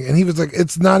this thing? And he was like,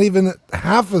 it's not even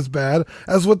half as bad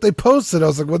as what they posted. I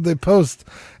was like, what'd they post?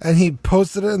 And he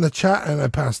posted it in the chat, and I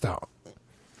passed out.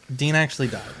 Dean actually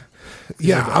died.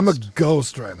 Yeah, I'm a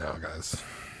ghost right now, guys.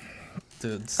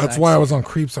 Dude, that's why I was on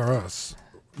Creeps R Us.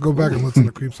 Go back and listen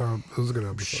to Creeps R Us. It was a good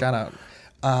episode. Shout out.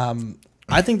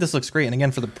 I think this looks great, and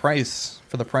again, for the price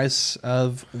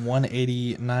of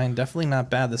 $189, definitely not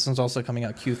bad. This one's also coming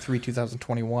out Q3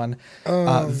 2021.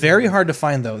 Very hard to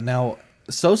find though. Now,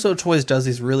 So-So Toys does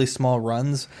these really small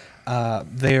runs.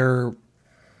 Their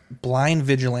Blind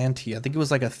Vigilante, I think it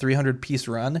was a 300-piece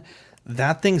run.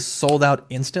 That thing sold out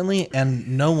instantly,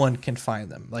 and no one can find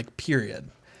them. Period.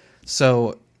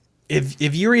 So if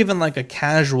you're even a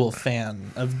casual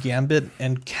fan of Gambit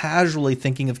and casually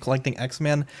thinking of collecting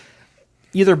X-Men,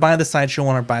 either buy the Sideshow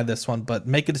one or buy this one, but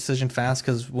make a decision fast,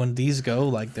 because when these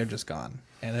go, they're just gone,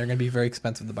 and they're going to be very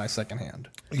expensive to buy secondhand.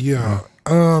 Yeah.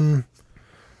 I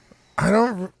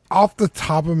don't, off the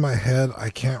top of my head, I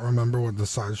can't remember what the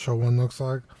Sideshow one looks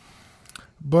like,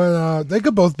 but they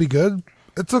could both be good.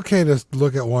 It's okay to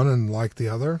look at one and like the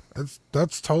other.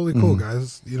 That's totally cool,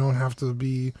 guys. You don't have to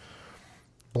be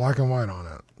black and white on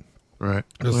it. Right.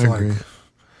 Just agree.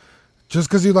 Just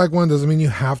because you like one doesn't mean you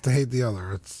have to hate the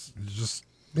other. It's just,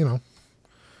 Yeah,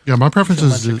 my preference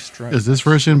is this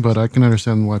version, but I can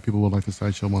understand why people would like the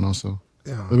Sideshow one also.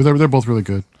 Yeah. They're both really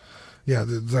good. Yeah,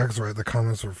 Zach's right. The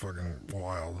comments are fucking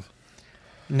wild.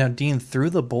 Now, Dean, Through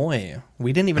the Boy,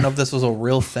 we didn't even know if this was a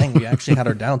real thing. We actually had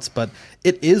our doubts, but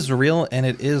it is real, and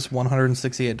it is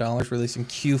 $168, releasing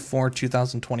Q4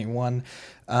 2021.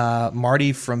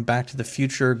 Marty from Back to the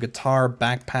Future, guitar,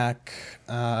 backpack,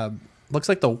 looks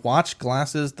like the watch,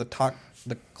 glasses, the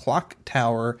clock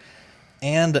tower,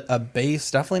 and a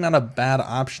base. Definitely not a bad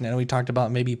option. I know we talked about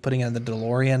maybe putting it in the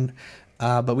DeLorean,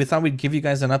 but we thought we'd give you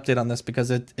guys an update on this because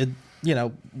it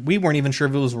we weren't even sure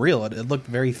if it was real. It looked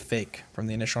very fake from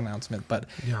the initial announcement, but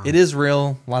It is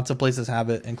real. Lots of places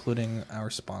have it, including our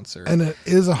sponsor. And it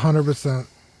is 100%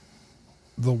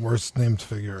 the worst named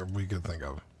figure we could think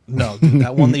of. No, dude,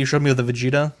 that one that you showed me with the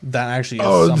Vegeta, that actually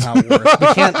is somehow worse.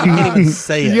 You can't even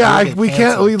say it. Yeah, we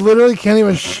can't. We literally can't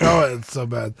even show it. It's so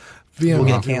bad. We'll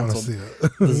get canceled. The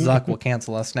Zuck will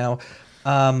cancel us now.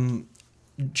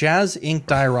 Jazz Inc.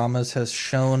 Dioramas has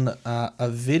shown a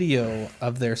video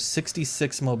of their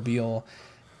 66 mobile,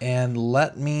 and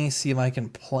let me see if I can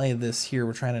play this here.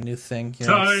 We're trying a new thing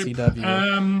here at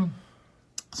CW.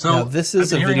 Now, this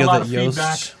is a video that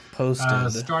Yost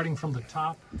posted. Starting from the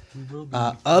top,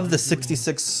 of the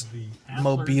 66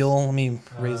 mobile. Let me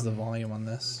raise the volume on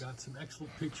this. We got some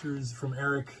excellent pictures from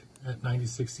Eric at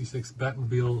 9066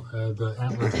 Batmobile. The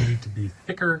antlers need to be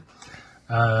thicker.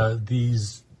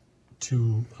 These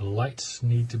two lights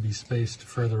need to be spaced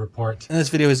further apart. And this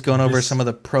video is going over some of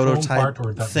the prototype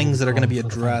things that are going to be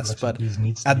addressed, but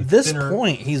at this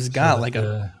point, he's got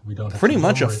pretty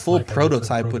much a full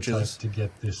prototype, which is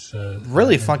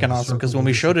really fucking awesome, because when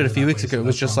we showed it a few weeks ago, it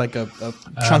was just like a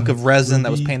chunk of resin that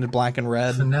was painted black and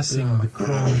red. Finessing the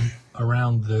chrome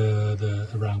around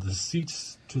the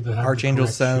seats. Archangel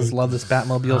says, love this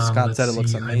Batmobile. Scott said it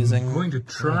looks amazing. I'm going to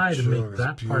try to make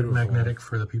that part magnetic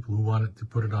for the people who wanted to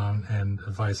put it on, and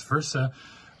vice versa.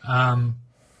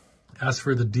 As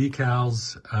for the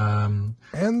decals,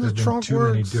 and the trunk too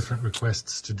many different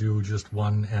requests to do just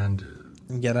one, and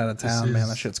get out of town, man.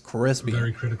 That shit's crispy.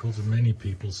 Very critical to many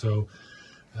people. So,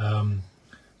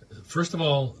 first of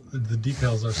all, the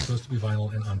decals are supposed to be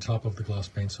vinyl and on top of the gloss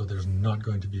paint, so there's not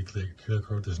going to be a clear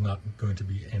coat. There's not going to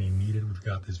be any needed. We've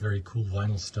got this very cool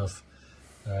vinyl stuff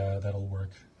that'll work.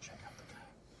 Check out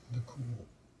the cool.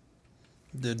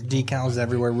 The decals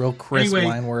everywhere, real crisp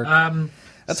line work.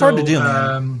 That's hard to do,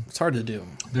 man. It's hard to do.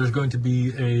 There's going to be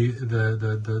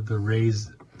the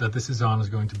that this is on is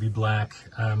going to be black.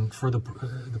 For the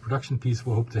production piece,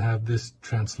 we'll hope to have this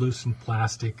translucent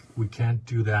plastic. We can't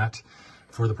do that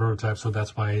for the prototype, so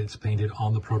that's why it's painted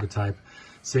on the prototype.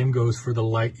 Same goes for the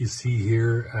light you see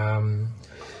here.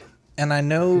 And I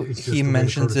know he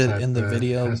mentions it in the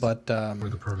video, but for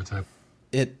the prototype,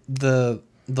 the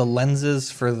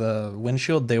lenses for the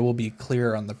windshield, they will be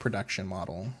clear on the production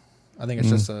model. I think it's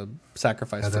just a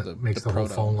sacrifice for the makes the whole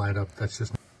proto. phone light up. That's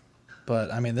just.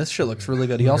 But I mean, this shit looks really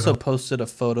good. He also posted a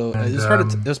photo. And, it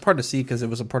was hard to see because it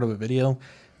was a part of a video,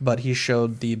 but he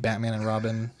showed the Batman and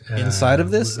Robin inside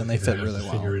of this, and they fit really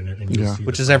well.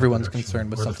 Which is everyone's concern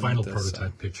with something like this. The final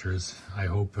prototype pictures, I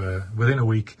hope, within a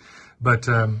week. But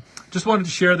just wanted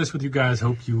to share this with you guys.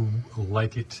 Hope you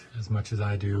like it as much as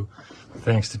I do.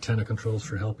 Thanks to Tenna Controls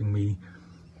for helping me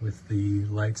with the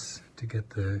lights to get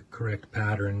the correct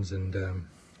patterns. And,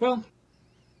 well,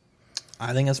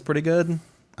 I think it's pretty good.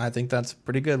 I think that's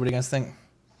pretty good. What do you guys think?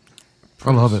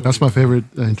 I love it. That's my favorite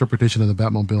interpretation of the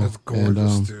Batmobile. It's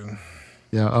gorgeous, dude.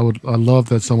 Yeah, I love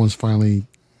that someone's finally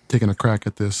taking a crack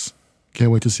at this.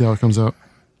 Can't wait to see how it comes out.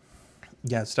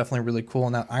 Yeah, it's definitely really cool.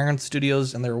 Now, Iron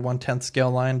Studios and their 1/10 scale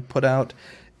line put out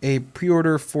a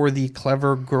pre-order for the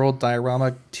Clever Girl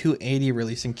Diorama 280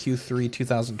 releasing Q3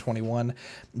 2021.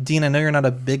 Dean, I know you're not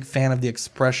a big fan of the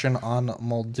expression on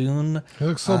Muldoon. He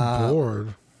looks so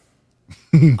bored.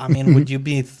 I mean, would you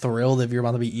be thrilled if you're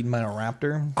about to be eaten by a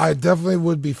raptor? I definitely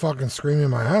would be fucking screaming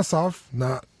my ass off.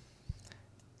 Not.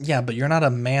 Yeah, but you're not a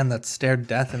man that stared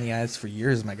death in the eyes for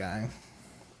years, my guy.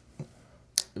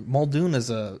 Muldoon is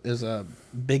a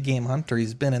big game hunter.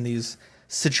 He's been in these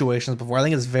situations before. I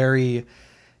think it's very.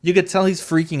 You could tell he's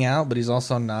freaking out, but he's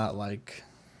also not like.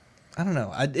 I don't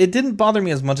know. It didn't bother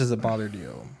me as much as it bothered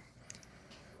you.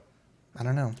 I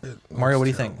don't know. Mario, what do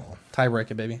you think? Tie break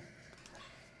it, baby.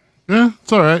 Yeah,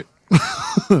 it's all right.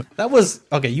 That was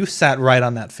okay. You sat right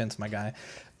on that fence, my guy.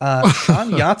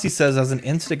 Sean Yahtzee says, as an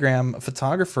Instagram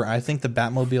photographer, I think the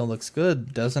Batmobile looks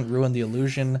good. Doesn't ruin the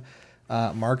illusion.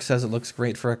 Mark says it looks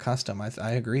great for a custom.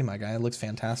 I agree, my guy. It looks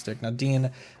fantastic. Now,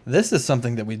 Dean, this is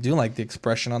something that we do like the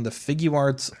expression on. The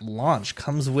Figuarts launch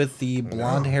comes with the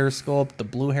blonde hair sculpt, the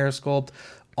blue hair sculpt.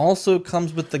 Also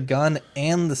comes with the gun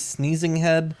and the sneezing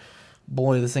head.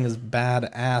 Boy, this thing is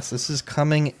badass. This is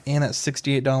coming in at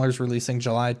 $68, releasing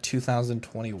July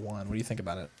 2021. What do you think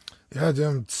about it? Yeah, dude,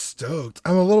 I'm stoked.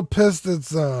 I'm a little pissed.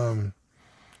 It's is it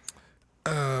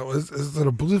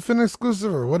a Bluefin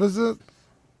exclusive or what is it?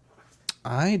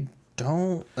 I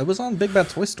don't. It was on Big Bad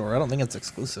Toy Store. I don't think it's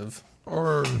exclusive.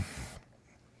 Or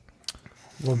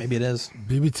well, maybe it is.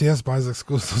 BBTS buys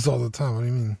exclusives all the time. What do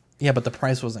you mean? Yeah, but the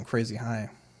price wasn't crazy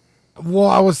high.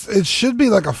 Well, it should be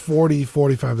like a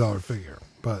 $45 figure,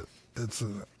 but it's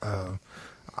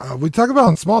we talked about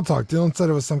in Small Talk. Dylan said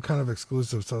it was some kind of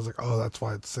exclusive, so I was like, oh, that's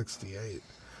why it's $68.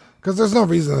 Because there's no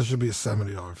reason it should be a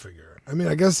 $70 figure. I mean,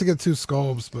 I guess to get two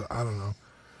sculpts, but I don't know.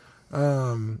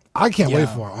 I can't wait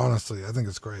for it. Honestly, I think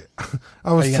it's great.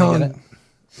 I was telling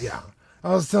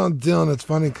Dylan it's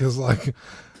funny because like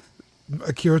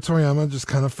Akira Toriyama just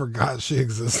kind of forgot she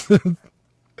existed.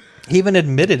 He even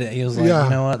admitted it. He was like, you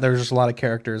know what? There's just a lot of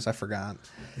characters I forgot.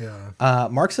 Yeah.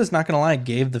 Mark says, not going to lie,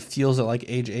 gave the feels at like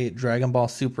age 8. Dragon Ball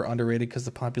Super underrated because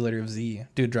the popularity of Z.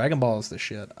 Dude, Dragon Ball is the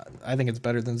shit. I think it's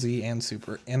better than Z and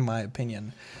Super, in my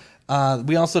opinion.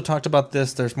 We also talked about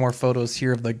this. There's more photos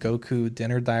here of the Goku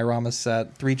dinner diorama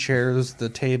set. 3 chairs, the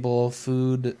table,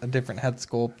 food, a different head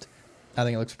sculpt. I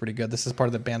think it looks pretty good. This is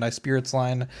part of the Bandai Spirits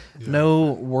line. Yeah.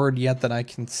 No word yet that I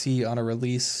can see on a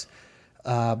release.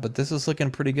 But this is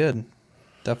looking pretty good.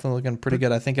 Definitely looking pretty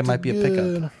good. I think it might be a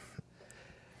pickup.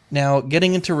 Now,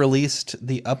 getting into released,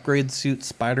 the upgrade suit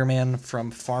Spider-Man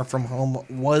from Far From Home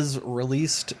was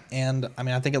released. And, I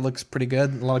mean, I think it looks pretty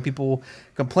good. A lot of people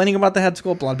complaining about the head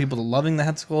sculpt. A lot of people loving the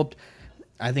head sculpt.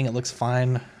 I think it looks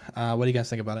fine. What do you guys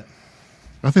think about it?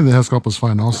 I think the head sculpt was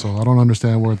fine also. I don't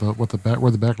understand where the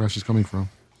backlash is coming from.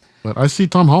 But I see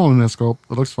Tom Holland in that sculpt.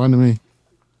 It looks fine to me.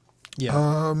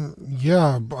 Yeah.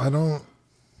 Yeah, but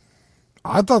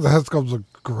I thought the head sculpt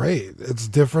looked great. It's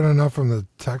different enough from the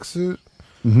tech suit.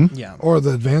 Mm-hmm. Yeah. Or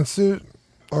the advanced suit.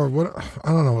 Or what? I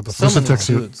don't know what the fuck. Tech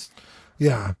suit.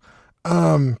 Yeah.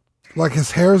 Like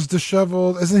his hair's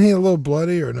disheveled. Isn't he a little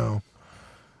bloody or no?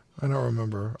 I don't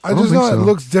remember. I just know it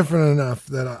looks different enough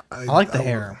that I like the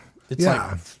hair. It's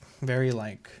like very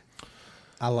like,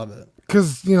 I love it.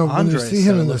 Because, you know, when you see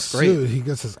him in the suit, he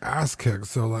gets his ass kicked.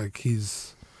 So, like,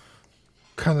 he's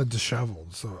kind of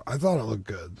disheveled. So, I thought it looked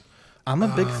good. I'm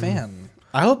a big fan.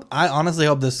 I honestly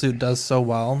hope this suit does so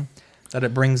well that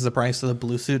it brings the price of the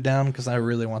blue suit down because I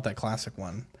really want that classic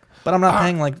one. But I'm not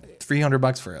paying like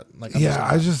 $300 for it. Like,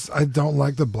 I don't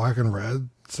like the black and red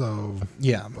So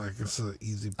yeah, like it's an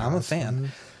easy. I'm a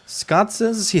fan. Scott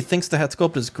says he thinks the head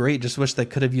sculpt is great. Just wish they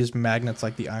could have used magnets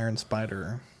like the Iron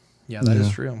Spider. Yeah, that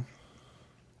is true.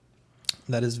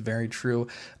 That is very true.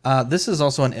 This is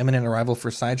also an imminent arrival for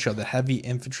Sideshow, the Heavy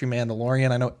Infantry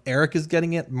Mandalorian. I know Eric is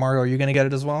getting it. Mario, are you going to get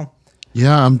it as well?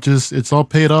 Yeah, it's all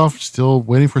paid off. Still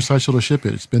waiting for Sideshow to ship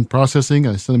it. It's been processing.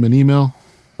 I sent him an email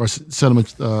or sent him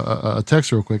a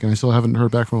text real quick, and I still haven't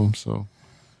heard back from him. So,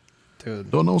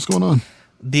 dude, don't know what's going on.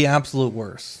 The absolute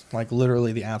worst. Like,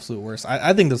 literally the absolute worst.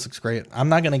 I think this looks great. I'm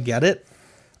not going to get it,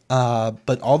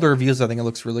 but all the reviews, I think it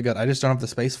looks really good. I just don't have the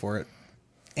space for it.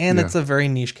 And it's a very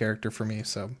niche character for me.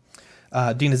 So,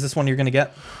 Dean, is this one you're going to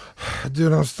get?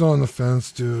 Dude, I'm still on the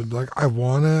fence, dude. Like, I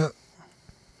want it.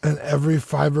 And every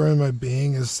fiber in my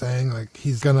being is saying, like,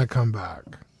 he's going to come back.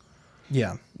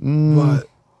 Yeah. But,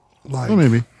 like... Well,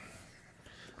 maybe.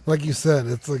 Like you said,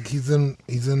 it's like he's in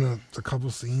a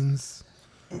couple scenes.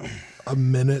 A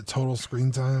minute total screen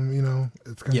time, you know?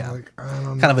 It's kind of like, I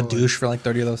don't know. Kind of a douche for like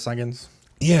 30 of those seconds.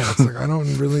 Yeah, it's like, I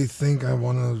don't really think I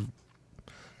want to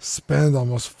spend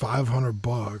almost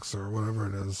 $500 or whatever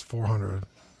it is, $400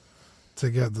 to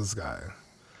get this guy.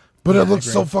 But it looks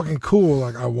so fucking cool,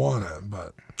 like I want it,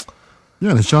 but... Yeah,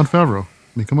 and it's Jon Favreau. I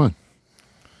mean, come on.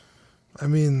 I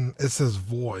mean, it's his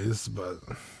voice, but...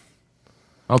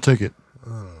 I'll take it. I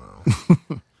don't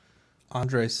know.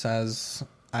 Andre says,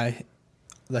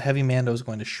 the Heavy Mando is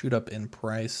going to shoot up in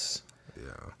price.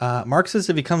 Yeah. Mark says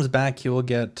if he comes back, he will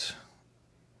get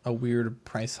a weird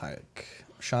price hike.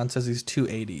 Sean says he's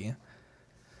 $280.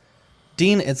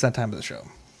 Dean, it's that time of the show.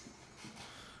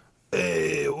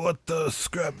 Hey, what the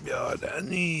scrapyard,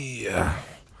 Annie?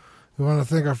 We want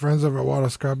to thank our friends over at Water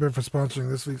Scrapyard for sponsoring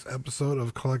this week's episode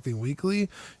of Collecting Weekly.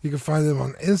 You can find them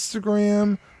on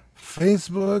Instagram,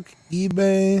 Facebook,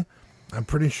 eBay. I'm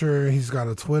pretty sure he's got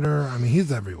a Twitter. I mean,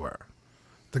 he's everywhere.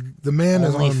 The man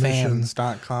is on a mission.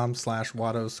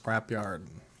 Onlyfans.com/Watto Scrapyard.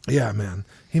 Yeah, man.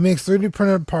 He makes 3D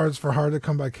printed parts for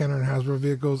hard-to-come-by Kenner and Hasbro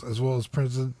vehicles, as well as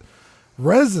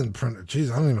resin printed.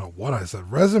 Jeez, I don't even know what I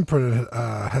said. Resin printed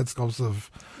head sculpts of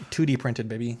 2D printed,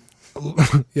 baby.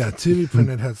 Yeah, 2D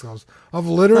printed head sculpts of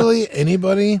literally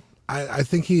anybody. I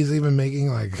think he's even making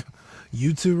like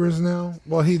YouTubers now.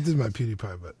 Well, he did my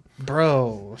PewDiePie, but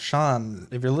bro, Sean,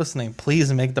 if you're listening,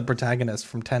 please make the protagonist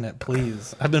from Tenet,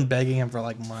 please. I've been begging him for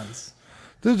like months.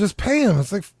 Dude, just pay him.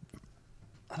 It's like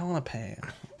I don't want to pay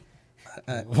him.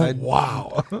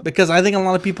 Wow. Because I think a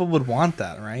lot of people would want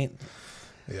that, right?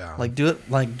 Yeah. Like do it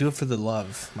for the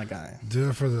love, my guy. Do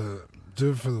it for the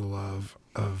love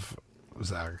of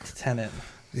Zach. Tenet.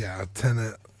 Yeah,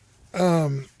 Tenet.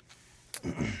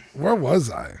 Where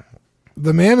was I?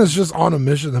 The man is just on a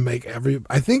mission to make every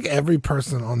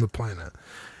person on the planet.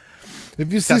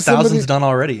 If you see somebody, thousands done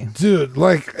already, dude,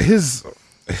 like his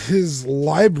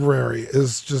library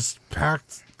is just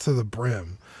packed to the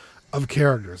brim of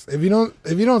characters. If you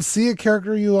don't see a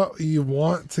character you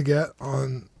want to get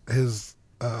on his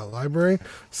library,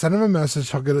 send him a message.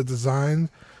 He'll get it designed,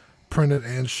 printed,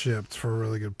 and shipped for a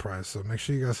really good price. So make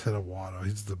sure you guys hit a Watto.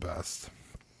 He's the best.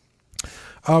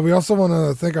 We also want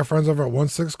to thank our friends over at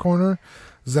 1/6 Corner.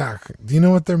 Zach, do you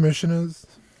know what their mission is?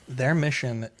 Their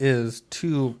mission is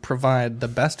to provide the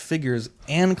best figures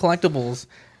and collectibles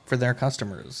for their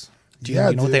customers. Do you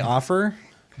know what they offer?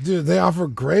 Dude, they offer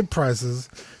great prices,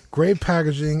 great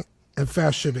packaging, and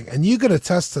fast shipping. And you can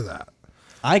attest to that.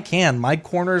 I can. My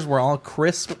corners were all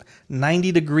crisp,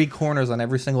 90-degree corners on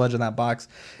every single edge of that box.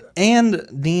 And,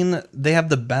 Dean, they have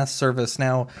the best service.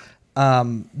 Now,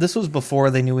 this was before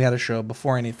they knew we had a show,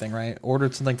 before anything, right?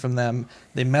 Ordered something from them.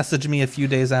 They messaged me a few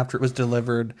days after it was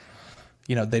delivered.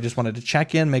 You know, they just wanted to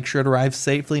check in, make sure it arrived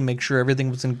safely, make sure everything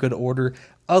was in good order.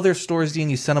 Other stores, Dean,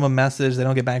 you send them a message, they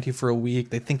don't get back to you for a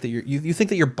week. They think that you think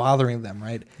that you're bothering them,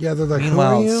 right? Yeah, they're like,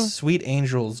 meanwhile, who are you? Sweet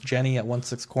Angels, Jenny at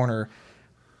 1/6 Corner,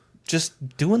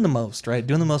 just doing the most, right?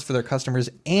 Doing the most for their customers.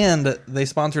 And they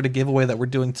sponsored a giveaway that we're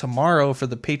doing tomorrow for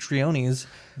the Patreonies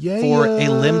for a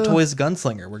Limb Toys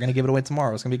Gunslinger. We're going to give it away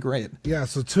tomorrow. It's going to be great. Yeah,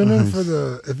 so tune in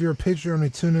for if you're a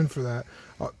Patreon, tune in for that.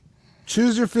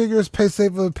 Choose your figures, pay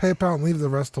safely with PayPal, and leave the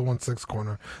rest to 1/6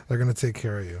 Corner. They're going to take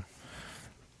care of you.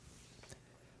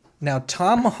 Now,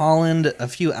 Tom Holland, a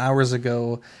few hours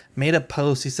ago, made a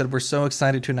post. He said, "We're so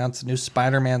excited to announce a new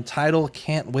Spider-Man title.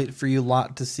 Can't wait for you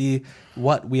lot to see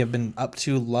what we have been up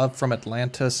to. Love from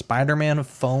Atlanta. Spider-Man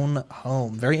Phone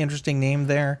Home." Very interesting name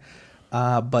there,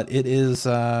 but it's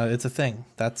a thing.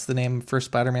 That's the name for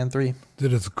Spider-Man 3.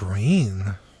 Dude, it's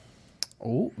green.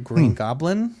 Oh, Green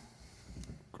Goblin.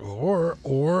 Or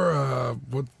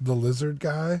what the lizard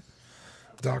guy?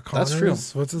 Doc Connors? That's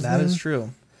true. What's his name? That is true.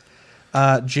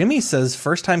 Jimmy says,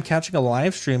 first time catching a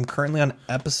live stream, currently on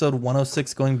episode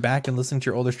 106, going back and listening to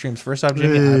your older streams. First off,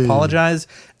 Jimmy, I apologize.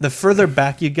 The further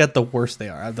back you get, the worse they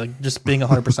are. Like, just being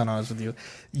 100% honest with you.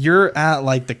 You're at,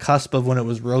 like, the cusp of when it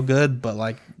was real good, but,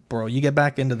 like, bro, you get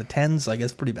back into the 10s, like,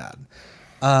 it's pretty bad.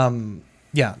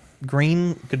 Yeah,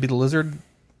 Green could be the Lizard.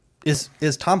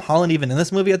 Is Tom Holland even in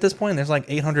this movie at this point? There's, like,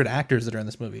 800 actors that are in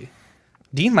this movie.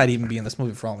 Dean might even be in this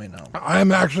movie for all we know.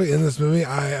 I'm actually in this movie.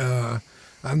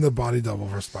 I'm the body double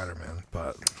for Spider-Man,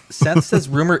 but Seth says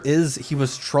rumor is he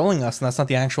was trolling us, and that's not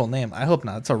the actual name. I hope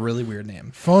not. It's a really weird name.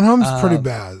 Phone Home's pretty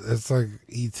bad. It's like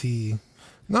E.T.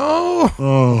 No.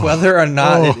 Oh. Whether or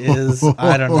not it is,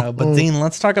 I don't know. But Dean,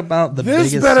 let's talk about the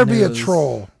biggest This better be a news.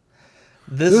 troll.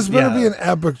 This better be an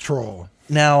epic troll.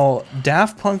 Now,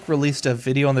 Daft Punk released a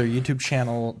video on their YouTube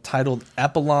channel titled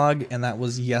Epilogue, and that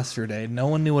was yesterday. No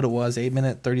one knew what it was.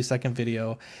 8-minute, 30-second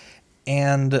video,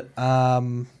 and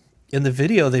in the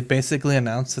video, they basically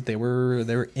announced that they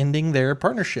were ending their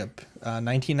partnership,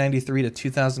 1993 to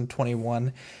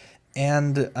 2021.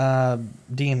 And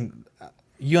Dean,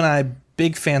 you and I,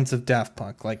 big fans of Daft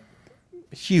Punk, like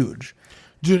huge.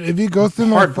 Dude, if you go through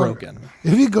heartbroken.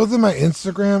 If you go through my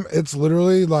Instagram, it's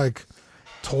literally like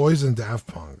toys and Daft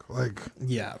Punk. Like,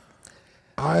 yeah,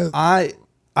 I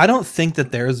don't think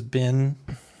that there's been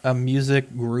a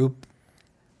music group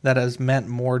that has meant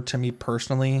more to me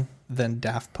personally than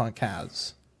Daft Punk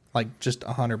has. Like, just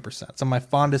 100%. Some of my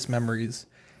fondest memories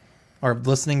are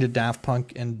listening to Daft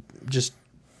Punk and just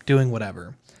doing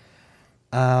whatever.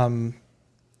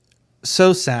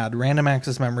 So sad. Random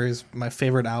Access Memories, my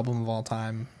favorite album of all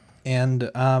time. And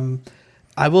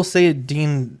I will say,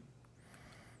 Dean,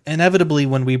 inevitably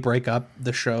when we break up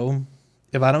the show,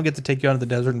 if I don't get to take you out of the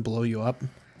desert and blow you up,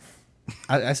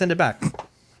 I send it back.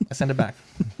 I send it back.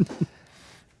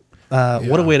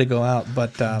 What a way to go out.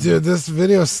 But dude, this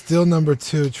video is still number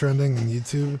 2 trending on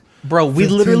YouTube. Bro, we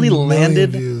literally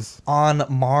landed on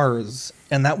Mars,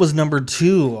 and that was number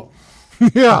 2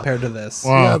 compared to this.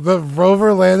 Wow. Yeah, the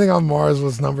rover landing on Mars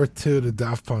was number 2 to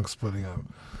Daft Punk splitting up.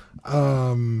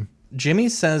 Jimmy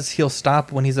says he'll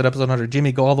stop when he's at episode 100.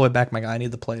 Jimmy, go all the way back, my guy. I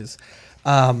need the plays.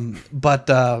 I'm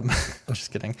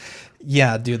just kidding.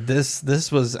 Yeah, dude,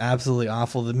 this was absolutely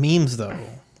awful. The memes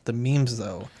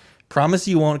though. Promise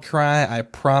you won't cry, I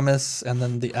promise. And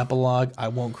then the epilogue, I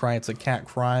won't cry. It's a cat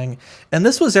crying. And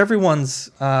this was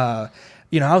everyone's. I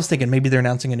was thinking maybe they're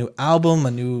announcing a new album,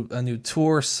 a new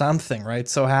tour, something, right?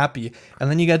 So happy.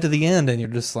 And then you get to the end, and you're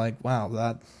just like, wow,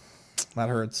 that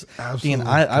hurts. Dean,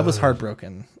 I was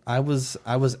heartbroken. I was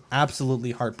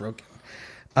absolutely heartbroken.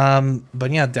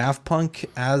 But yeah, Daft Punk,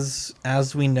 as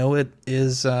we know it,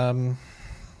 is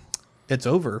it's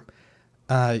over.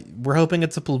 We're hoping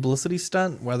it's a publicity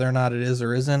stunt, whether or not it is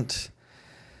or isn't.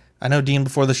 I know, Dean,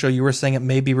 before the show, you were saying it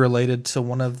may be related to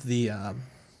one of the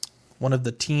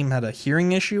team had a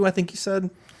hearing issue, I think you said.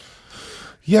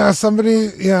 Yeah,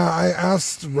 I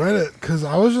asked Reddit because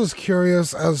I was just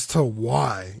curious as to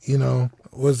why,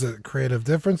 was it creative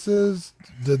differences?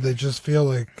 Did they just feel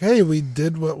like, hey, we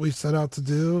did what we set out to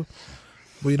do?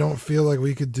 We don't feel like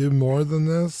we could do more than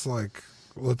this. Like,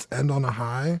 let's end on a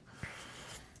high.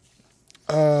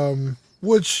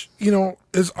 Which,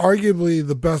 is arguably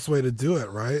the best way to do it,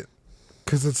 right?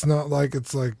 Because it's not like,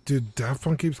 dude, Daft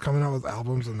Punk keeps coming out with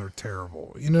albums and they're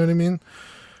terrible. You know what I mean?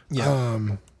 Yeah.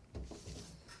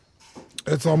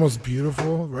 It's almost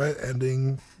beautiful, right?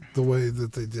 Ending the way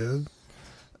that they did.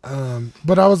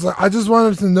 But I just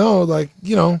wanted to know,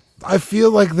 I feel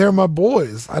like they're my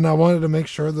boys, and I wanted to make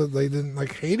sure that they didn't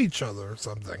hate each other or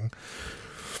something.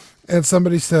 And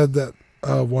somebody said that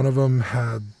one of them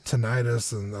had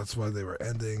tinnitus, and that's why they were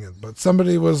ending. But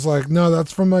somebody was like, no,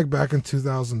 that's from back in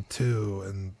 2002,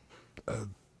 and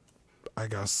I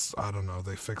guess, I don't know,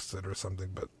 they fixed it or something.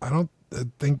 But I don't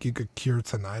think you could cure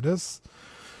tinnitus.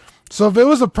 So if it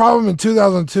was a problem in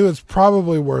 2002, it's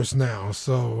probably worse now.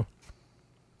 So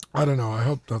I don't know. I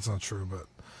hope that's not true, but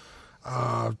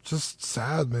just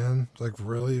sad, man.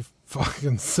 Really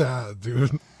fucking sad,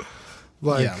 dude.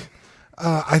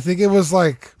 I think it was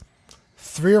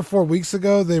 3 or 4 weeks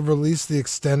ago they released the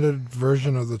extended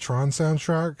version of the Tron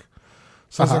soundtrack.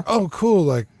 So I was like, oh,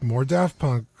 cool. More Daft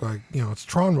Punk. It's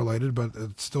Tron related, but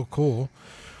it's still cool.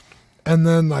 And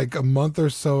then a month or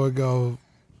so ago,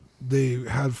 they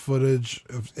had footage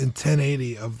in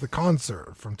 1080 of the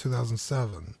concert from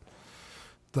 2007.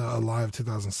 The Live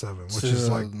 2007, which is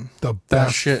the best.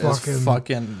 That shit is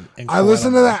fucking incredible. I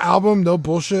listen to that album, no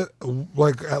bullshit,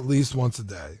 at least once a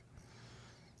day.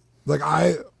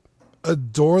 I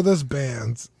adore this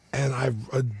band and I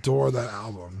adore that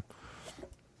album.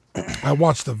 I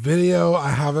watched the video. I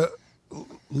have it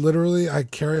literally I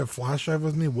carry a flash drive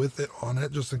with me with it on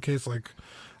it, just in case like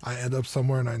I end up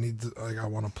somewhere and I need to, like, I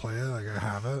want to play it, like I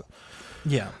have it.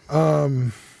 Yeah.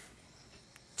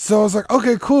 So I was like,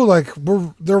 okay, cool. Like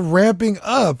they're ramping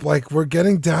up. Like we're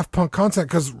getting Daft Punk content,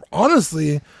 because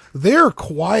honestly, they're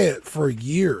quiet for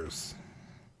years.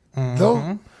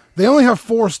 They only have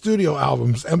 4 studio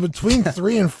albums, and between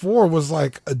 3 and 4 was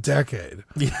like a decade.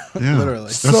 Yeah, Yeah. literally.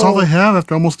 That's all they have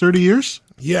after almost 30 years?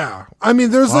 Yeah. I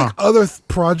mean, there's Wow. like other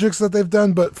projects that they've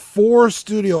done, but 4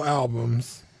 studio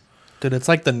albums. Dude, it's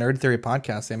like the Nerd Theory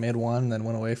podcast. They made one, then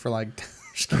went away for like.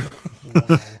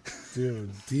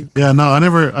 Dude, deep. Yeah, no, I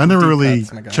never really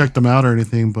cuts, my guy. checked them out or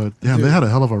anything, but yeah, they had a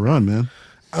hell of a run, man.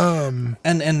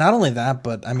 And not only that,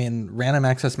 but I mean, Random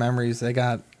Access Memories, they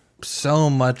got so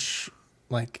much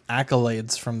like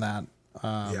accolades from that.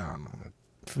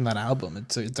 From that album.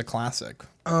 It's a classic.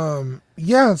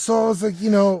 Yeah, so I was like,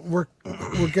 we're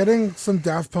getting some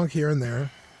Daft Punk here and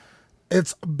there.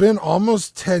 It's been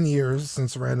almost 10 years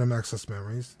since Random Access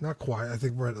Memories. Not quite. I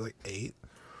think we're at like 8.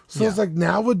 So it's like,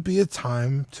 now would be a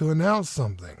time to announce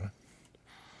something.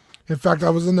 In fact, I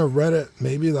was in the Reddit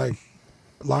maybe like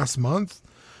last month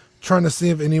trying to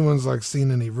see if anyone's like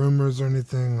seen any rumors or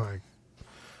anything, like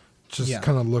just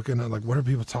kind of looking at like, what are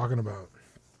people talking about?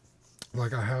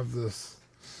 Like I have this,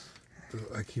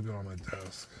 I keep it on my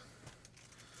desk.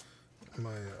 I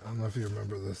don't know if you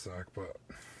remember this, Zach, but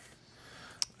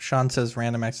Sean says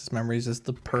Random Access Memories is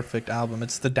the perfect album.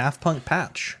 It's the Daft Punk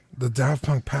patch. The Daft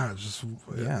Punk patch, just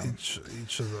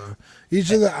each of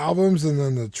the albums, and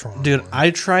then the Tron. Dude, one.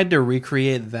 I tried to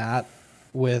recreate that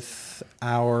with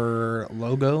our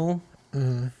logo.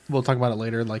 Mm-hmm. We'll talk about it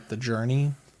later. Like the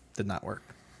Journey did not work.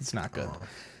 It's not good.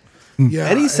 Yeah,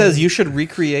 Eddie says you should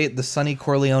recreate the Sonny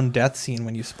Corleone death scene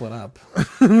when you split up.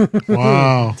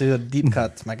 Wow. Dude, deep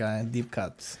cuts, my guy. Deep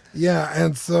cuts. Yeah,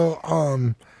 and so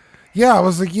yeah, I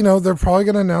was like, they're probably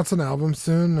gonna announce an album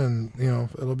soon, and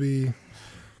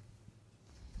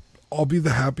I'll be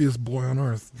the happiest boy on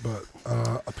earth. But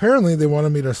apparently they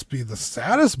wanted me to be the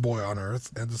saddest boy on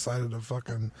earth, and decided to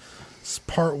fucking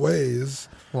part ways.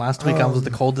 Last week I was the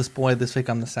coldest boy. This week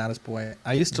I'm the saddest boy.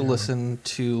 I used to listen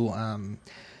to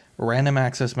Random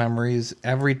Access Memories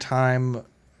every time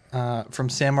from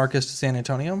San Marcos to San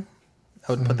Antonio.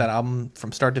 I would put that album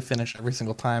from start to finish every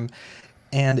single time,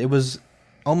 and it was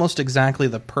almost exactly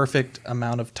the perfect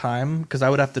amount of time, because I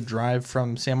would have to drive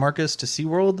from San Marcos to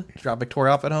SeaWorld, drop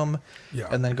Victoria off at home,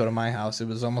 and then go to my house. It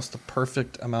was almost the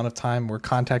perfect amount of time where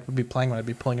Contact would be playing when I'd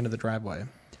be pulling into the driveway.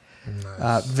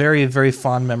 Nice. Very, very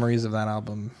fond memories of that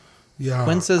album. Yeah,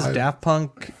 Quinn says Daft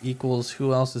Punk equals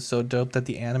who else is so dope that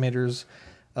the animators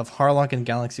of Harlock and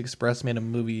Galaxy Express made a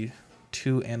movie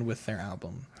to and with their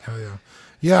album. Hell yeah.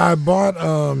 Yeah, I bought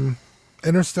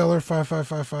Interstellar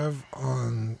 5555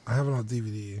 I have it on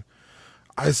DVD.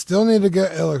 I still need to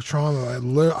get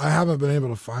Electrona. I haven't been able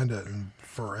to find it in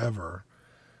forever.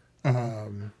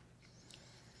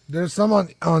 There's some on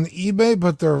eBay,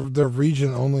 but they're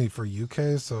region only for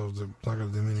UK, so they're not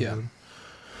gonna do me any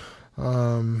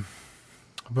good.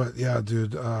 But yeah,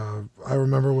 dude, I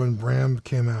remember when Ram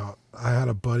came out, I had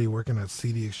a buddy working at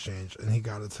CD Exchange, and he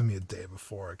got it to me a day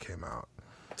before it came out.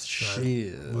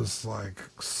 I was like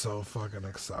so fucking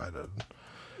excited.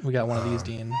 We got one of these,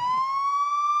 Dean.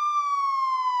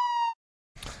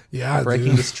 Yeah, breaking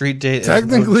dude. the street date.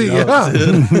 Technically, no joke,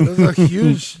 yeah. There's a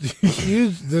huge.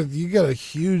 You get a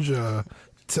huge.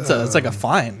 It's like a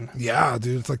fine. Yeah,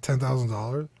 dude, it's like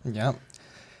 $10,000. Yeah.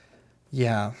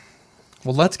 Yeah.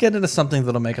 Well, let's get into something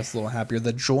that'll make us a little happier.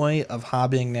 The joy of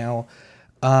hobbying now.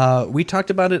 We talked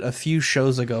about it a few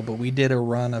shows ago, but we did a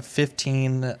run of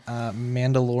 15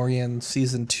 Mandalorian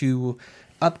Season 2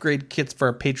 upgrade kits for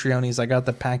our Patreonies. I got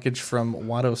the package from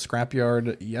Watto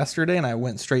Scrapyard yesterday, and I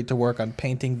went straight to work on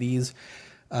painting these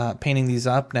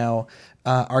up. Now,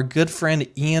 our good friend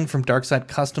Ian from Darkside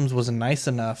Customs was nice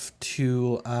enough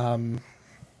to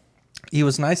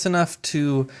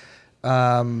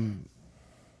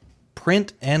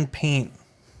print and paint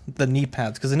the knee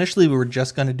pads, because initially we were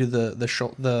just going to do just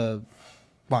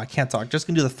going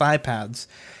to do the thigh pads,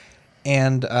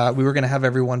 and we were going to have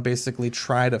everyone basically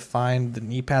try to find the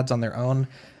knee pads on their own.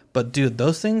 But dude,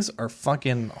 those things are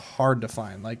fucking hard to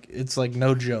find. Like, it's like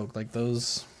no joke. Like,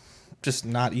 those just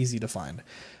not easy to find.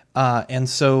 And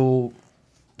so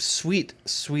sweet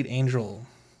angel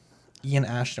Ian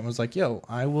Ashton was like, yo,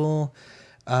 I will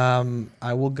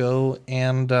go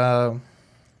and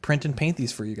print and paint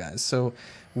these for you guys. So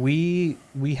we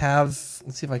have,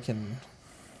 let's see if I can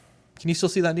you still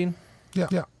see that, Dean?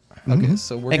 Yeah. Okay,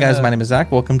 so hey guys, my name is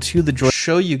Zach. Welcome to the Joy.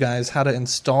 Show you guys how to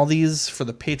install these for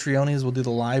the Patreonies. We'll do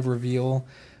the live reveal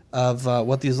of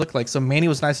what these look like. So Manny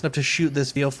was nice enough to shoot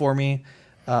this video for me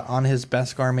on his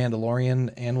Beskar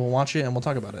Mandalorian, and we'll watch it and we'll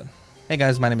talk about it. Hey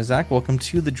guys, my name is Zach. Welcome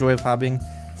to The Joy of Hobbing.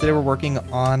 Today we're working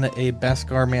on a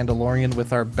Beskar Mandalorian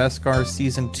with our Beskar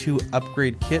Season 2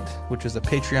 upgrade kit, which is a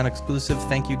Patreon exclusive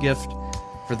thank you gift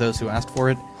for those who asked for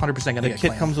it. 100% gonna get. The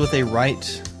kit comes with a right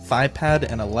thigh pad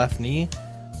and a left knee.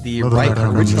 The right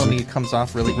original knee comes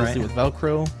off really easily with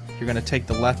Velcro. You're gonna take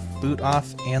the left boot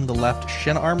off and the left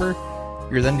shin armor.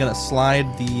 You're then gonna slide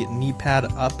the knee pad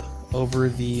up over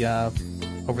the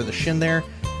shin there.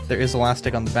 There is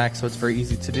elastic on the back, so it's very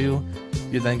easy to do.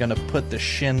 You're then gonna put the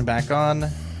shin back on,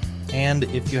 and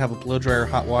if you have a blow dryer or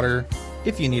hot water,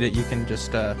 if you need it, you can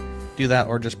just do that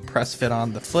or just press fit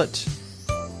on the foot.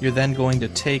 You're then going to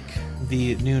take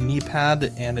the new knee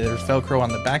pad, and there's Velcro on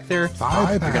the back there.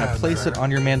 You're gonna place it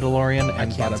on your Mandalorian,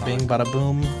 and bada bing, bada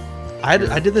boom. I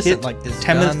did this at like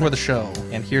 10 minutes before the show,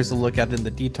 and here's a look at it in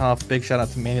the detail. Big shout out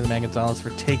to Manny the Man Gonzalez for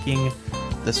taking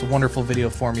this wonderful video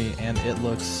for me, and it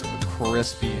looks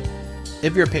crispy.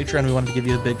 If you're a Patreon, we wanted to give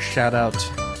you a big shout out.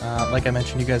 Like I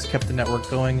mentioned, you guys kept the network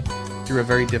going through a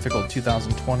very difficult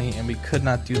 2020, and we could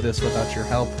not do this without your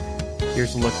help.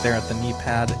 Here's a look there at the knee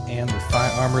pad and the thigh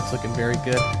armor. It's looking very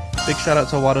good. Big shout out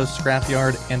to Watto's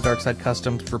Scrapyard and Darkside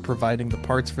Customs for providing the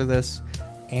parts for this,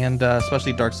 and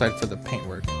especially Darkside for the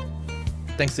paintwork.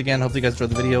 Thanks again. Hope you guys enjoyed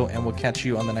the video, and we'll catch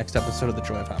you on the next episode of The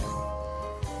Joy of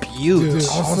Hobbing. Beautiful. Dude,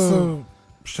 also,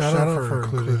 shout out for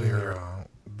including your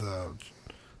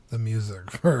the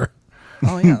music for.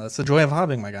 Oh yeah, that's The Joy of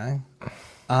Hobbing, my guy.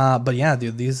 But yeah,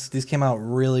 dude, these came out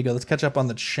really good. Let's catch up on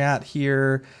the chat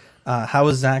here. How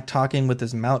is Zach talking with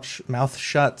his mouth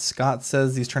shut? Scott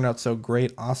says these turned out so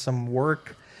great. Awesome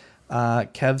work.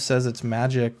 Kev says it's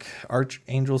magic.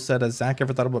 Archangel said, has Zach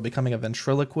ever thought about becoming a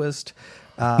ventriloquist?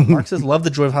 Mark says, love the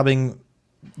joy of hobbing.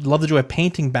 Love the joy of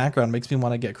painting background. Makes me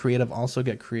want to get creative. Also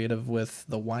get creative with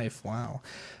the wife. Wow.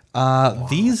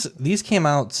 These came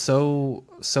out so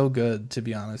good, to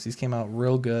be honest. These came out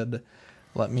real good.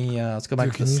 Let me let's go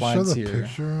back to the slides here.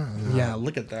 Picture? Yeah,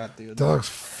 look at that, dude. That looks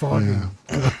fucking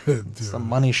good, dude. It's a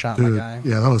money shot, dude, my guy.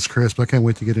 Yeah, that was crisp. I can't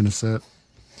wait to get in a set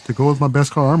to go with my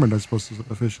Beskar armor that's supposed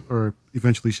to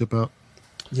eventually ship out.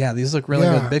 Yeah, these look really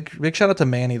good. Big shout out to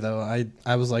Manny though.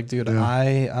 I was like, dude,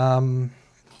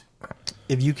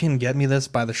 if you can get me this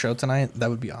by the show tonight, that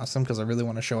would be awesome because I really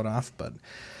want to show it off. But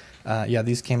yeah,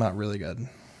 these came out really good.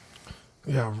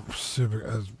 Yeah,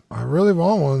 super. I really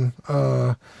want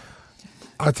one.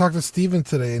 I talked to Steven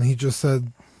today, and he just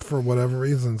said, for whatever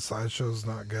reason, Sideshow's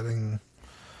not getting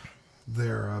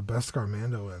their Beskar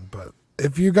Mando in. But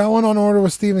if you got one on order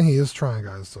with Steven, he is trying,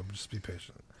 guys, so just be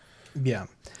patient. Yeah.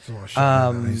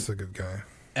 He's a good guy.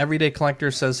 Everyday Collector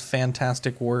says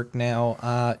fantastic work.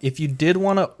 Now, if you did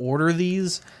want to order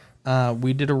these,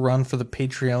 we did a run for the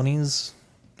Patreonies,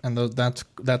 and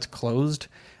that's closed.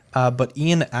 But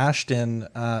Ian Ashton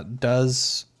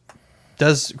does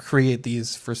create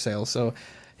these for sale. So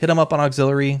hit him up on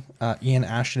Auxiliary. Ian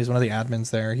Ashton is one of the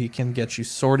admins there. He can get you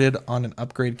sorted on an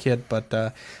upgrade kit.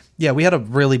 But yeah, we had a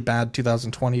really bad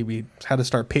 2020. We had to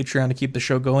start Patreon to keep the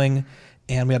show going.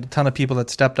 And we had a ton of people that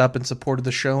stepped up and supported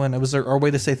the show. And it was our way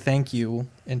to say thank you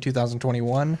in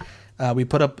 2021. We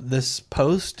put up this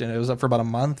post, and it was up for about a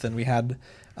month. And we had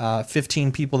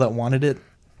 15 people that wanted it.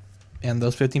 And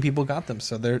those 15 people got them.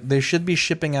 So they should be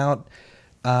shipping out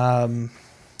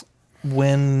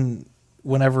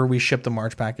whenever we ship the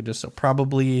March packages. So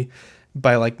probably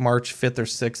by like March 5th or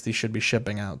 6th, these should be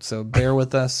shipping out. So bear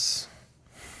with us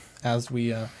as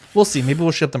we'll see. Maybe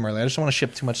we'll ship them early. I just don't want to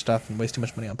ship too much stuff and waste too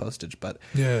much money on postage. But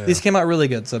these came out really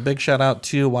good. So big shout out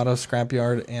to Watto's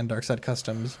Scrapyard and Darkside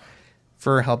Customs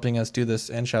for helping us do this.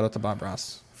 And shout out to Bob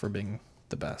Ross for being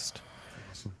the best.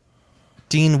 Awesome.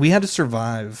 Dean, we had to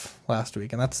survive last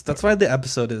week. And that's why the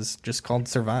episode is just called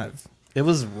Survive. It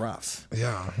was rough.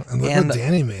 Yeah, and look what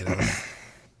Danny made us.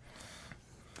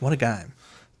 What a guy.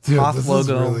 Dude, this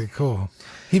logo. Is really cool.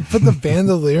 He put the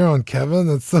bandolier on Kevin.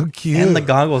 That's so cute. And the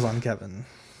goggles on Kevin.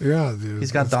 Yeah, dude.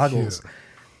 He's got goggles. Cute.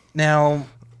 Now,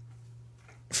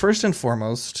 first and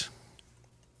foremost,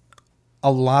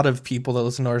 a lot of people that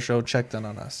listen to our show checked in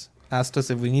on us. Asked us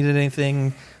if we needed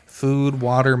anything, food,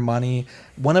 water, money.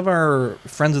 One of our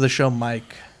friends of the show,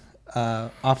 Mike,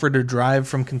 offered to drive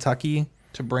from Kentucky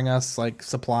to bring us like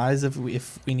supplies if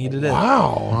we needed it.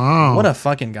 Wow. What a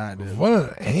fucking guy, dude. What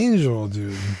an angel,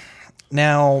 dude.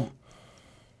 Now,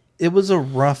 it was a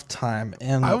rough time,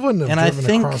 and I wouldn't have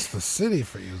driven across the city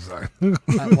for you, Zach.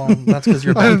 Well, that's because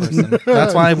you're a bad person.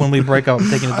 That's why when we break up, I'm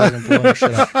taking his dog and blowing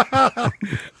shit up.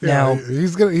 Now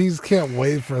he can't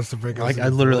wait for us to break up. I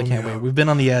literally can't wait. We've been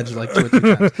on the edge like 2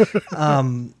 or 3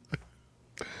 times.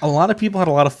 a lot of people had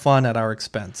a lot of fun at our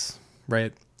expense,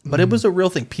 right? But it was a real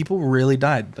thing. People really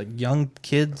died, like young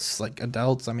kids, like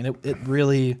adults. I mean, it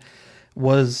really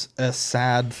was a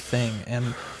sad thing.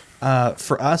 And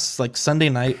for us, like Sunday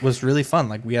night was really fun.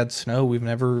 Like we had snow. We've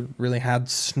never really had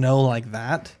snow like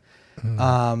that.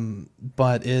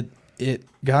 But it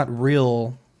got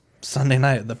real Sunday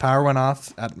night. The power went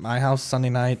off at my house Sunday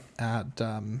night at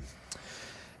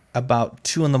about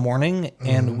 2 a.m,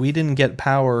 and we didn't get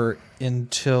power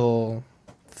until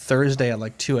Thursday at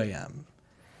like 2 a.m.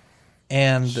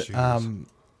 And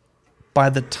by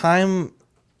the time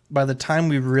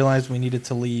we realized we needed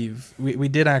to leave, we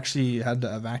did actually had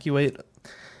to evacuate.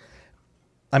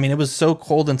 I mean, it was so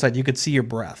cold inside you could see your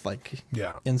breath, like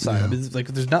inside. Yeah. Like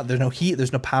there's no heat,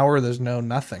 there's no power, there's no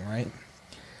nothing, right?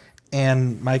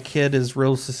 And my kid is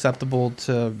real susceptible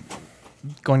to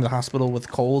going to the hospital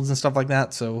with colds and stuff like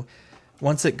that. So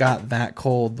once it got that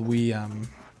cold, we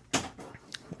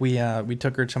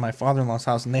took her to my father-in-law's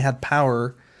house, and they had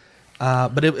power.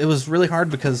 But it was really hard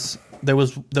because there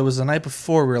was a night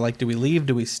before we were like, do we leave?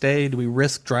 Do we stay? Do we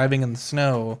risk driving in the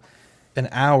snow an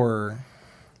hour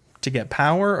to get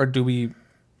power, or do we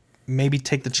maybe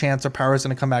take the chance our power is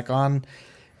going to come back on?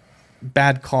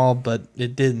 Bad call, but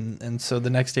it didn't. And so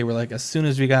the next day we're like, as soon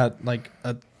as we got like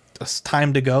a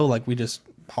time to go, like we just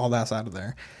hauled ass out of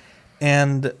there.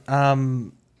 And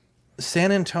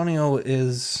San Antonio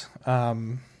is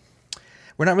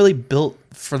we're not really built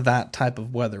for that type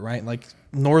of weather, right? Like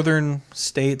northern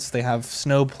states, they have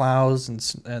snow plows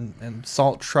and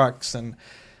salt trucks and,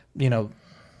 you know,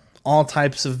 all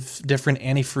types of different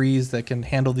antifreeze that can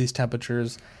handle these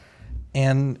temperatures.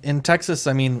 And in Texas,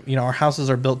 I mean, you know, our houses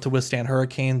are built to withstand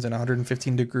hurricanes and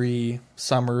 115-degree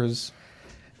summers.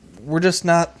 We're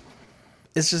not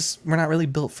really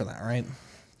built for that, right?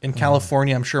 In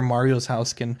California, I'm sure Mario's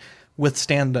house can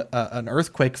withstand an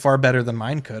earthquake far better than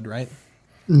mine could, right?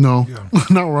 No,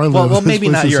 not where I live. Well, maybe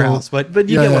not your house, but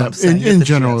you get what I'm saying. In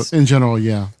general,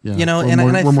 yeah. You know,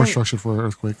 we're more structured for an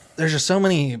earthquake. There's just so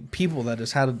many people that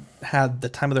just had the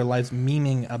time of their lives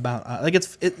memeing about like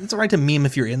it's all right to meme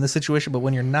if you're in the situation, but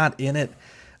when you're not in it,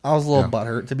 I was a little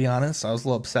butthurt, to be honest. I was a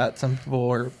little upset. Some people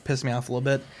were pissing me off a little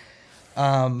bit.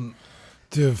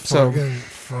 Dude, fucking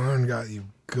Fern got you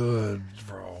good,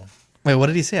 bro. Wait, what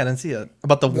did he say? I didn't see it.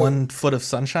 About the 1 foot of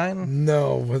sunshine?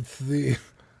 No, with the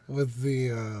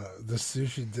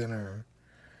sushi dinner.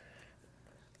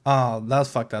 Oh, that was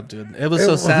fucked up, dude. It was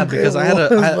so sad because I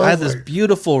had this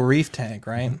beautiful reef tank,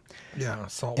 right? Yeah,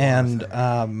 salt. And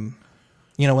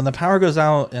you know, when the power goes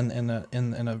out in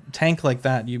a tank like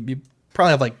that, you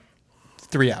probably have like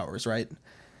 3 hours, right,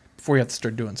 before you have to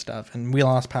start doing stuff. And we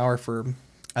lost power for,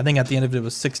 I think at the end of it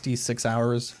was 66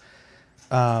 hours.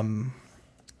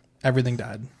 Everything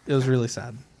died. It was really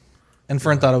sad. And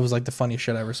Fern thought it was like the funniest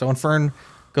shit ever. So when Fern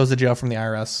goes to jail from the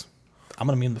IRS, I'm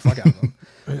gonna meme the fuck out of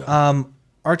him.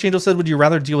 Archangel said, would you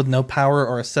rather deal with no power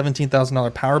or a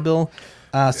 $17,000 power bill?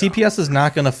 CPS is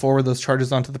not going to forward those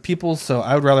charges onto the people, so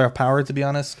I would rather have power, to be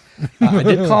honest. I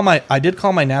did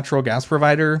call my natural gas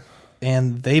provider,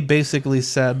 and they basically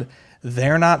said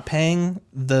they're not paying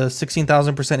the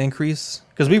 16,000% increase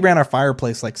because we ran our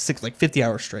fireplace like 50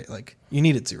 hours straight. Like you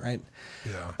needed to, right?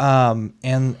 Yeah.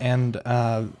 And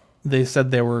they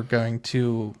said they were going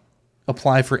to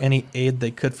apply for any aid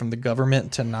they could from the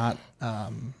government to not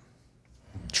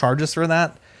charge us for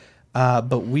that.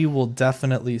 But we will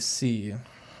definitely see.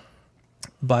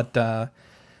 But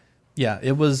yeah,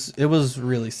 it was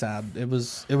really sad. It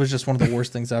was just one of the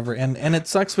worst things ever. And it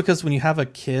sucks because when you have a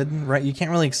kid, right, you can't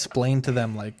really explain to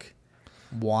them like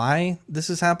why this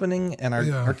is happening. And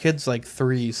our kid's like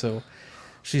 3, so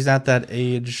she's at that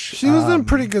age. She was in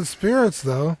pretty good spirits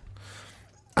though.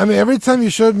 I mean, every time you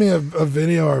showed me a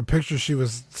video or a picture, she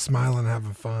was smiling,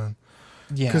 having fun.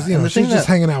 Yeah, because you know she's just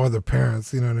hanging out with her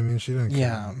parents. You know what I mean? She didn't care.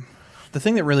 Yeah. The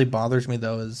thing that really bothers me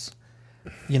though is,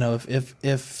 you know,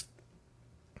 if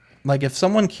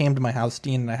someone came to my house,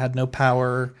 Dean, and I had no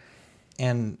power,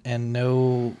 and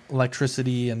no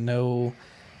electricity and no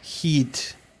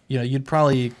heat, you know, you'd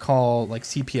probably call like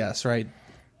CPS, right?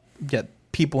 Get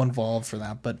people involved for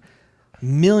that, but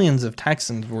millions of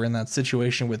Texans were in that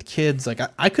situation with kids. Like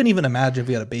I couldn't even imagine if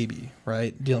we had a baby,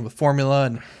 right? Dealing with formula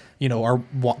and, you know, our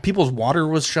people's water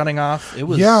was shutting off. It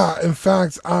was in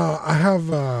fact, I have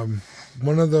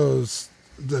one of those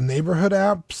the neighborhood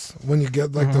apps when you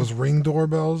get like those Ring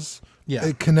doorbells. Yeah,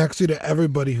 it connects you to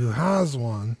everybody who has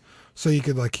one, so you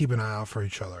could like keep an eye out for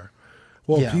each other.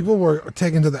 Well, people were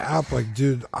taken to the app like,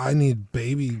 dude, I need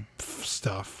baby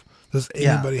stuff. Does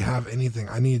anybody have anything?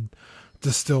 I need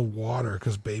distilled water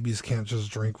because babies can't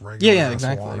just drink regular Yeah,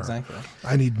 exactly, water.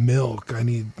 I need milk. I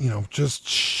need, just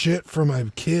shit for my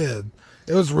kid.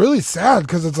 It was really sad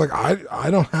because it's like I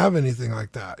don't have anything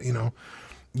like that,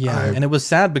 Yeah, and it was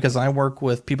sad because I work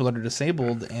with people that are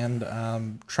disabled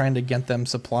and trying to get them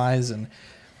supplies, and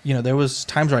there was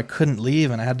times where I couldn't leave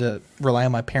and I had to rely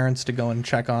on my parents to go and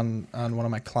check on one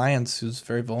of my clients who's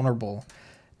very vulnerable.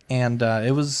 And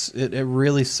it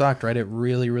really sucked, right? It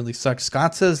really, really sucked.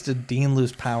 Scott says, did Dean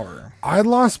lose power? I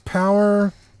lost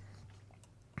power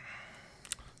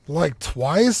like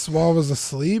twice while I was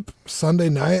asleep Sunday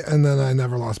night, and then I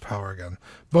never lost power again.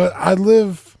 But I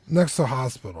live next to a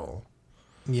hospital.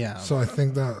 Yeah. So I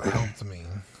think that helped me.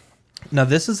 Now,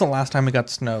 this is the last time we got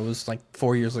snow. It was like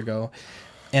 4 years ago.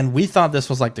 And we thought this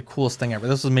was like the coolest thing ever.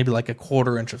 This was maybe like a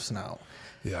 1/4 inch of snow.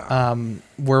 Yeah.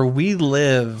 Where we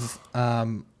live,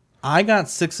 I got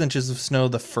 6 inches of snow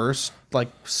the first, I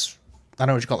don't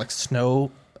know what you call it, like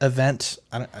snow event.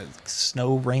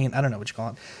 Snow rain. I don't know what you call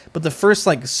it. But the first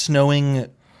snowing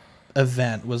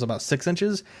event was about 6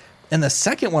 inches. And the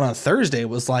second one on Thursday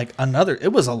was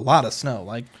it was a lot of snow,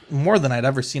 like more than I'd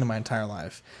ever seen in my entire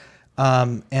life.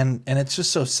 And it's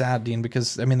just so sad, Dean,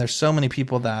 because there's so many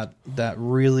people that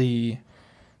really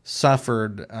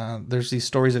suffered. There's these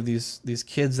stories of these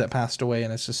kids that passed away,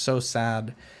 and it's just so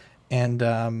sad. And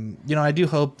I do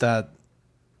hope that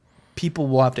people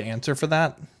will have to answer for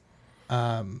that.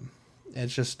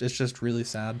 It's just really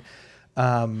sad.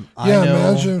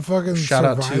 Imagine fucking shout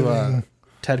out surviving. to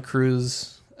Ted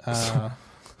Cruz.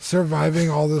 Surviving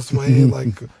all this way,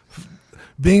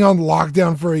 being on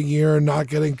lockdown for a year and not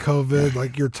getting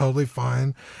COVID, you're totally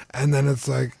fine, and then it's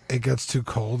it gets too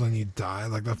cold and you die.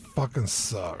 That fucking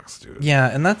sucks, dude. Yeah,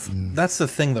 and that's the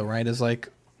thing though, right? Is I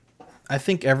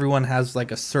think everyone has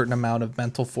a certain amount of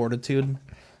mental fortitude,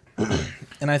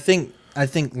 and I think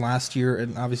last year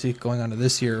and obviously going on to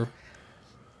this year,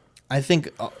 I think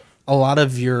a lot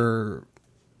of your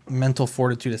mental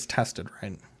fortitude is tested,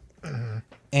 right? Mm-hmm.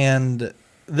 And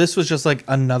this was just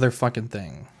another fucking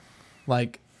thing.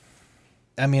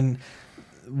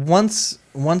 Once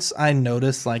I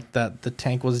noticed that the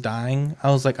tank was dying, I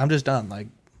was I'm just done. Can't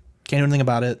do anything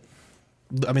about it.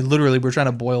 Literally, we're trying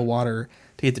to boil water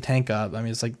to get the tank up.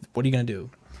 It's what are you gonna do?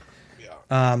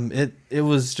 Yeah. It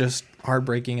was just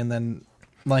heartbreaking. And then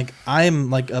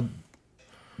I'm a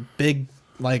big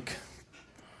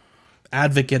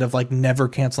advocate of never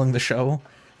canceling the show.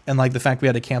 And the fact we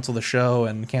had to cancel the show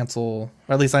and or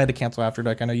at least I had to cancel After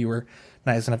Dark. I know you were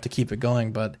nice enough to keep it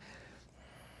going, but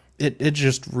it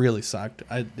just really sucked.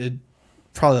 It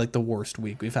probably the worst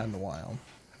week we've had in a while.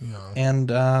 Yeah.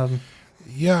 And I'm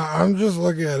just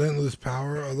lucky I didn't lose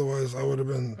power. Otherwise, I would have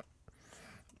been.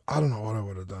 I don't know what I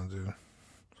would have done, dude.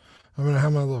 I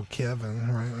have my little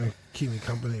Kevin, right? Keep me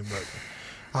company, but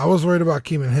I was worried about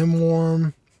keeping him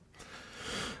warm.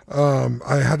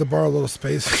 I had to borrow a little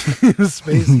space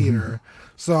heater,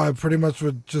 so I pretty much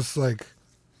would just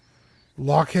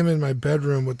lock him in my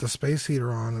bedroom with the space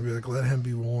heater on and be let him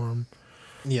be warm.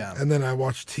 Yeah. And then I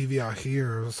watch TV out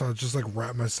here, so I just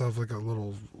wrap myself like a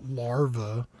little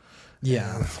larva.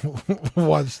 Yeah.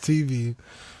 Watch TV.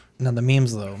 Now the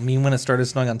memes though. Me when it started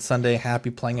snowing on Sunday, happy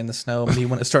playing in the snow. Me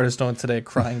when it started snowing today,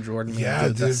 crying Jordan. Yeah,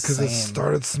 dude, because it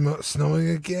started snowing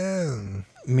again.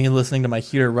 Me listening to my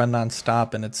heater run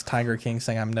nonstop, and it's Tiger King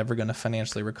saying, "I'm never going to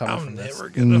financially recover from this." I'm never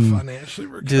going to financially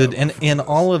recover, dude. And in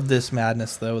all of this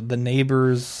madness, though, the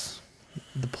neighbors,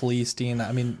 the police, Dean.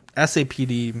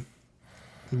 SAPD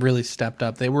really stepped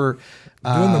up. They were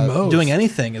doing the most. Doing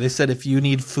anything. They said, if you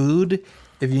need food,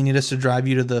 if you need us to drive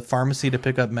you to the pharmacy to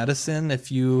pick up medicine,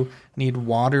 if you need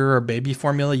water or baby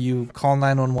formula, you call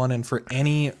 911. And for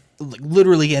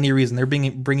literally any reason, they're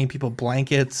bringing people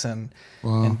blankets and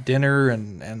dinner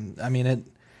and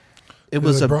it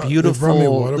was a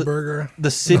beautiful.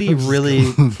 The city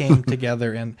really came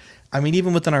together, and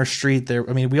even within our street there.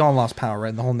 We all lost power, right,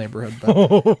 in the whole neighborhood.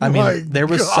 But there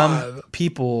was some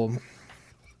people.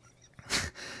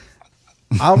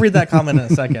 I'll read that comment in a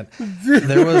second.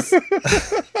 There was.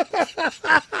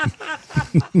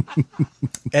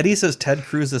 Eddie says Ted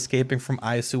Cruz escaping from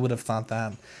ICE. Who would have thought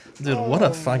that? Dude, what a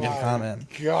fucking comment.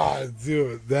 God,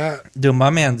 dude, my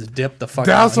man's dipped the fuck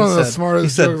That's out. One of the smartest. He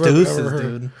said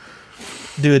deuces,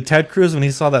 dude. Ted Cruz, when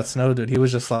he saw that snow, dude, he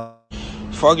was just like,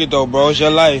 fuck it though, bro. It's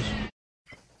your life.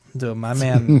 Dude, my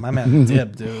man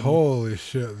dipped, dude. Holy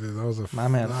shit, dude. That was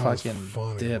fucking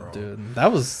funny, dipped, bro. dude.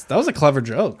 That was a clever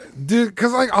joke. Dude,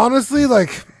 because honestly,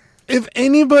 if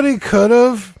anybody could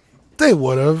have, they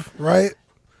would have, right?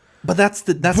 But that's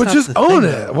but not just the own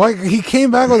thing, it. though. Like he came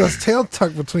back with his tail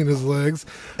tucked between his legs,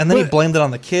 And then he but- blamed it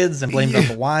on the kids and blamed it on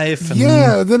the wife. And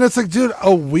Yeah, then it's like, dude,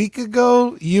 a week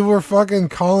ago you were fucking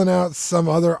calling out some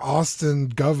other Austin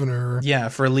governor. Yeah,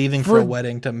 for leaving for a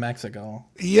wedding to Mexico.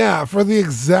 Yeah, for the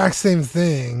exact same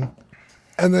thing,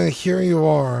 and then here you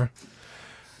are.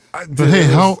 But hey,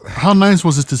 how nice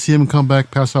was it to see him come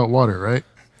back, pass out water, right?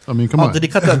 I mean, come on. Did he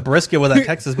cut that brisket with that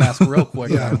Texas mask real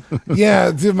quick? Yeah,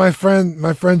 yeah, dude. My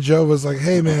friend Joe was like,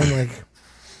 "Hey, man, like,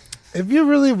 if you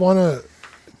really want to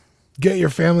get your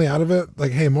family out of it,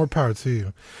 like, hey, more power to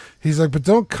you." He's like, "But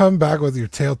don't come back with your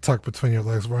tail tucked between your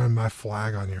legs, wearing my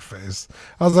flag on your face."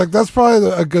 I was like, "That's probably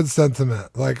a good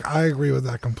sentiment. Like, I agree with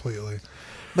that completely."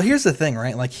 But here's the thing,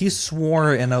 right? Like, he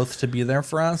swore an oath to be there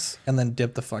for us and then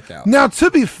dipped the fuck out. Now,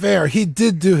 to be fair, he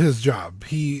did do his job.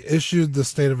 He issued the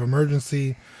state of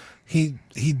emergency. He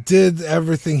did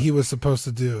everything he was supposed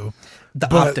to do. The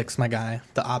optics, my guy.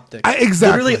 The optics.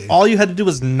 Exactly. Literally, all you had to do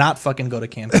was not fucking go to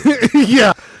Cancun.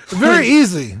 Yeah, very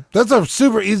easy. That's a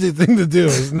super easy thing to do.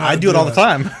 Is not I do it all the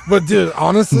time. But dude,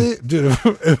 honestly, dude,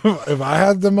 if I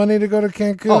had the money to go to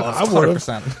Cancun, I would have.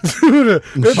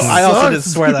 100%. I also did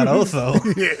swear that oath though.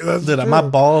 Yeah, that's dude, true. my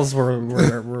balls were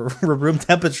room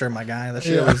temperature, my guy. That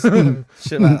shit was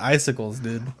shit like icicles,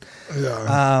 dude.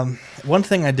 Yeah. One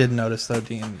thing I did notice though,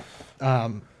 Dean.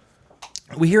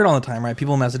 We hear it all the time, right?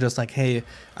 People message us like, "Hey,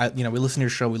 we listen to your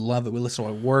show. We love it. We listen to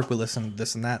our work. We listen to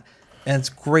this and that." And it's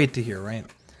great to hear, right?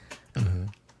 Mm-hmm.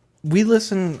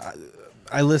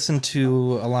 I listen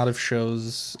to a lot of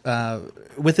shows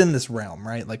within this realm,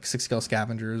 right? Like Six Scale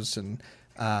Scavengers and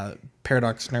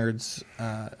Paradox Nerds,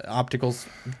 optical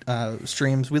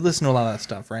streams. We listen to a lot of that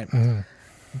stuff, right? Mm-hmm.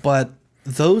 But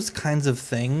those kinds of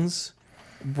things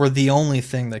were the only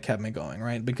thing that kept me going,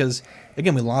 right? Because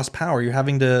again, we lost power. You're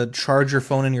having to charge your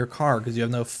phone in your car because you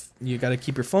have you got to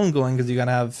keep your phone going because you got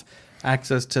to have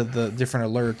access to the different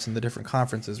alerts and the different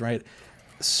conferences, right?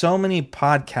 So many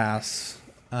podcasts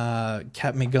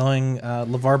kept me going.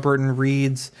 LeVar Burton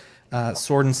reads,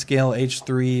 Sword and Scale,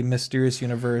 H3, Mysterious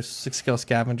Universe, Six Scale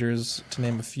Scavengers, to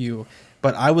name a few.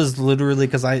 But I was literally,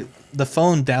 because the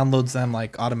phone downloads them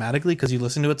like automatically because you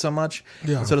listen to it so much.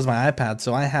 Yeah. And so does my iPad.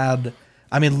 So I had,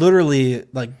 literally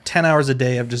like 10 hours a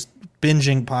day of just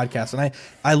binging podcasts. And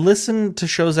I listen to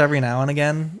shows every now and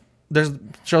again. There's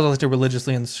shows I listen to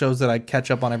religiously and shows that I catch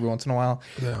up on every once in a while.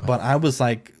 Yeah. But I was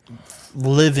like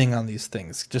living on these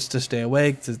things just to stay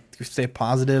awake, to stay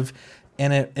positive.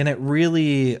 And it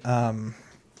really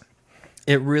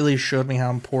showed me how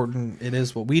important it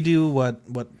is what we do,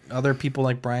 what other people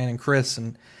like Brian and Chris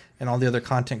and all the other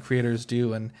content creators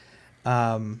do. And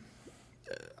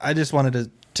I just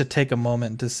wanted to take a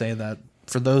moment to say that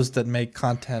for those that make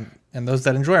content and those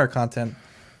that enjoy our content,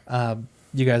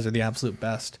 you guys are the absolute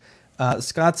best.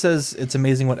 Scott says it's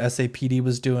amazing what SAPD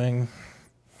was doing.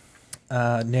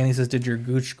 Nanny says, did your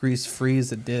gooch grease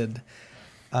freeze? It did.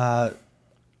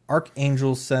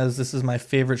 Archangel says, this is my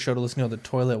favorite show to listen to on the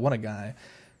toilet. What a guy.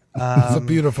 It's a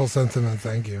beautiful sentiment.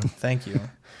 Thank you. Thank you.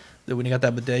 When you got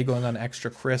that bidet going on extra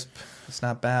crisp, it's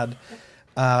not bad.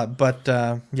 But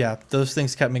those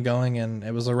things kept me going, and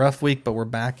it was a rough week, but we're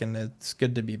back, and it's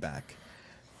good to be back.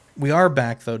 We are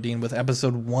back, though, Dean, with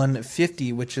episode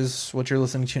 150, which is what you're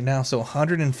listening to now. So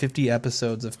 150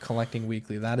 episodes of Collecting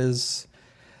Weekly. That's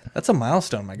a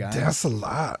milestone, my guy. That's a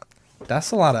lot.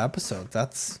 That's a lot of episodes.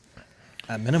 That's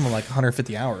at minimum like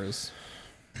 150 hours.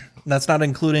 That's not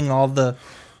including all the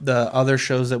other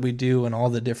shows that we do and all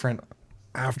the different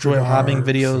Joy of Hobbing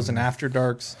videos and After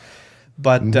Darks.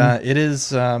 But it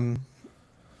is... I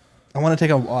want to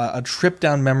take a trip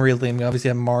down memory lane. We obviously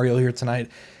have Mario here tonight.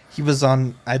 He was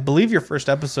on, I believe, your first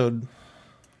episode,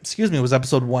 was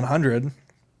episode 100.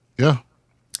 Yeah.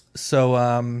 So,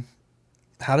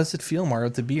 how does it feel, Mario,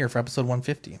 to be here for episode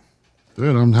 150?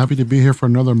 Dude, I'm happy to be here for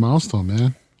another milestone,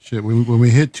 man. Shit, when we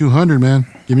hit 200, man,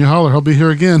 give me a holler. I'll be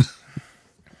here again.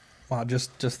 Wow,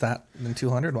 just that in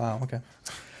 200? Wow, okay.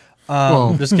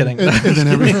 Well, just kidding. And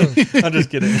then I'm just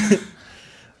kidding.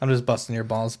 I'm just busting your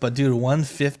balls. But, dude,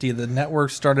 150, the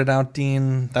network started out,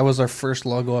 Dean. That was our first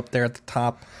logo up there at the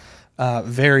top.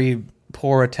 Very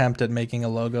poor attempt at making a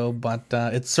logo, but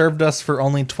it served us for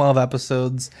only 12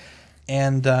 episodes.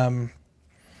 And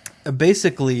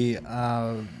basically,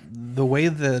 the way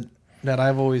that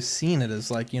I've always seen it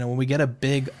is like, when we get a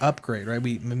big upgrade, right?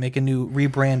 We make a new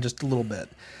rebrand just a little bit.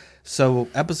 So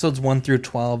episodes 1 through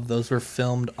 12, those were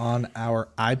filmed on our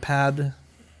iPad.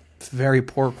 Very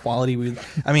poor quality. Dean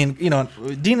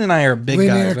and I are big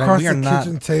guys, right? We are not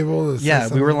kitchen table. Yeah,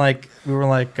 we were like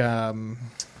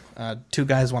two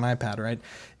guys, one iPad, right?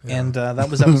 And that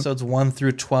was episodes 1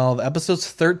 through 12.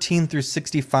 Episodes 13 through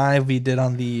 65 we did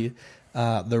on the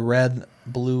red,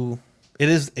 blue. It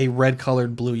is a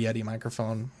red-colored Blue Yeti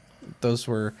microphone. Those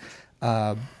were...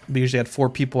 we usually had 4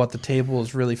 people at the table. It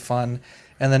was really fun.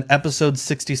 And then episode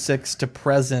 66 to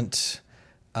present,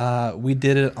 we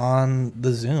did it on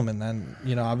the Zoom. And then,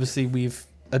 obviously we've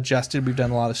adjusted. We've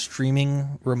done a lot of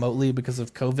streaming remotely because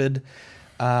of COVID.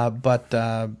 But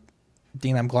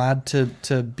Dean, I'm glad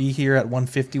to be here at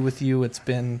 150 with you. It's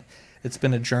been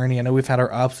a journey. I know we've had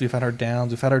our ups, we've had our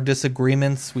downs, we've had our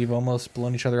disagreements. We've almost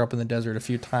blown each other up in the desert a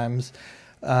few times.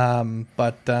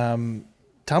 But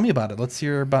tell me about it. Let's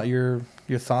hear about your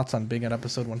thoughts on being at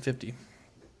episode 150.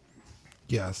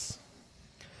 Yes.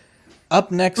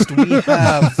 Up next, we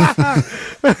have...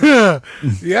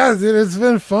 Yeah, dude, it's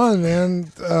been fun, man.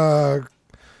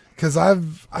 Because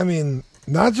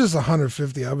not just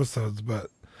 150 episodes, but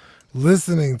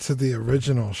listening to the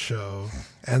original show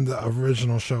and the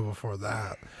original show before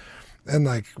that. And,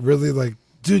 really,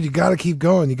 dude, you got to keep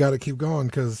going. You got to keep going.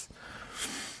 Because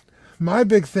my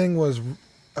big thing was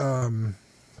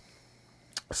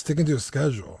sticking to a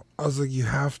schedule. I was like, you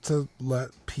have to let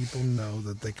people know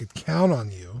that they could count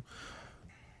on you.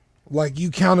 Like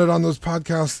you counted on those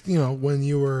podcasts, when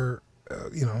you were,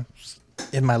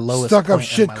 in my lowest stuck up point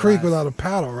shit in my creek life. without a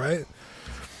paddle, right?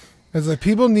 It's like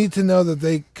people need to know that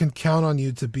they can count on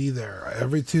you to be there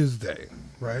every Tuesday,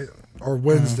 right? Or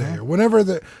Wednesday, or whenever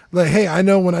hey, I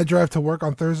know when I drive to work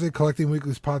on Thursday, Collecting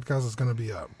Weekly's podcast is going to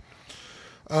be up.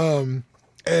 And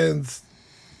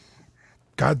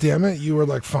God damn it, you were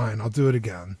like, fine, I'll do it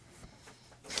again.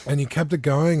 And you kept it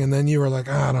going, and then you were like,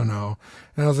 I don't know.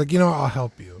 And I was like, I'll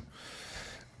help you.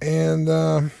 And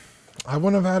I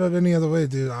wouldn't have had it any other way,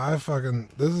 dude.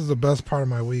 This is the best part of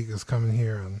my week is coming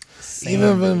here. And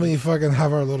even when we fucking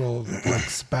have our little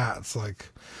spats,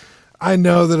 I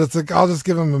know that it's I'll just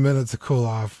give them a minute to cool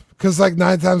off. Because 9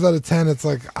 times out of 10, it's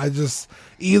I just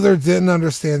either didn't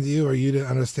understand you or you didn't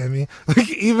understand me.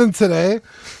 Even today,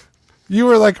 you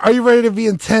were like, are you ready to be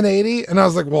in 1080? And I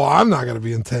was like, well, I'm not going to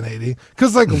be in 1080.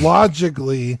 Because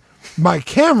logically, my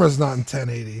camera's not in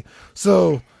 1080.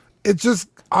 So it just,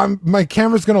 my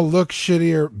camera's going to look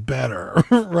shittier better,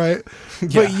 right?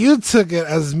 Yeah. But you took it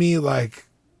as me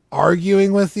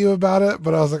arguing with you about it.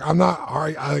 But I was like, I'm not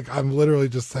I'm literally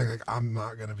just saying I'm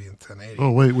not going to be in 1080.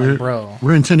 Oh, wait, we're in bro.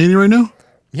 1080 right now?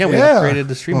 Yeah, we upgraded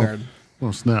to StreamYard.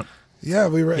 Oh, snap. Yeah,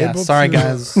 we were able to. Sorry,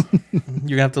 guys. You're going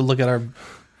to have to look at our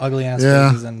ugly ass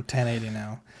faces in 1080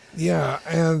 now. Yeah,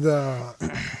 and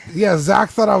Zach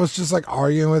thought I was just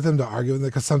arguing with him to argue with him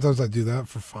because sometimes I do that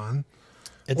for fun.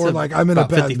 I'm in a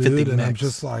bad mood and I'm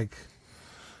just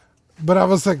but I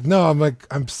was like, no,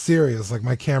 I'm serious.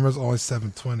 My camera's only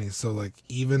 720, so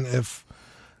even if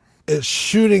it's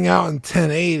shooting out in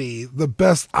 1080, the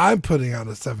best I'm putting out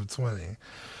is 720.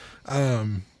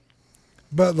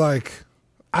 But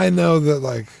I know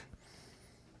that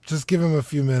just give him a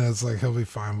few minutes, he'll be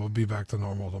fine. We'll be back to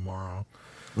normal tomorrow.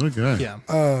 Okay. Yeah.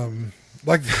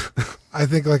 I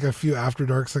think a few After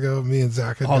Darks ago, me and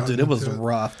Zach had it was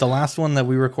rough. The last one that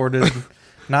we recorded,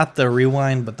 not the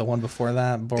rewind, but the one before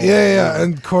that. Boy, yeah.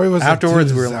 And Corey was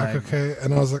afterwards. We were Zach, okay,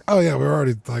 and I was like, oh yeah, we were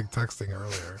already texting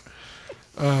earlier.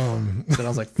 But I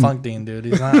was like, fuck Dean, dude.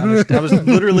 He's not. I was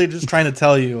literally just trying to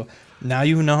tell you. Now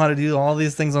you know how to do all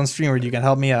these things on StreamYard. You can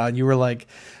help me out. And you were like,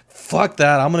 fuck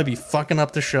that. I'm gonna be fucking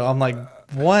up the show. I'm like,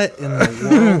 what in the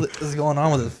world is going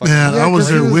on with this? Yeah, I was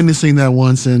there witnessing that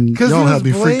once, and y'all had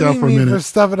me freaked out for a minute. For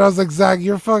stuff, and I was like, Zach,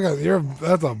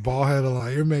 that's a ball head of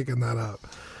lie. You're making that up.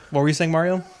 What were you saying,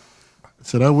 Mario? I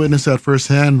said I witnessed that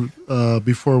firsthand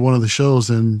before one of the shows,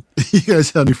 and you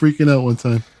guys had me freaking out one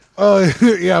time. Oh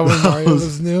yeah, when Mario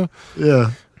was new.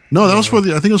 Yeah. No, that was for I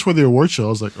think it was for the award show. I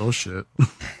was like, oh shit.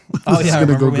 Oh yeah, I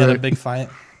remember we had a big fight.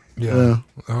 Yeah,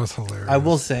 that was hilarious. I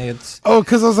will say it's. Oh,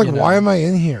 because I was like, why am I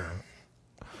in here?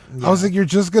 Yeah. I was like, you're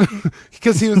just gonna,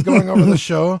 because he was going over the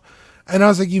show, and I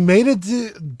was like, you made a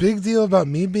big deal about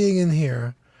me being in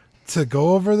here to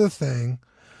go over the thing.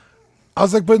 I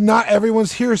was like, but not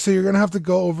everyone's here, so you're gonna have to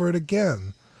go over it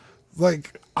again.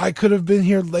 I could have been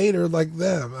here later, like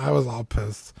them. I was all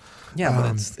pissed. Yeah,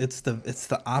 but it's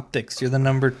the optics. You're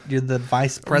the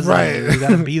vice president. Right. You got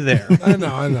to be there. I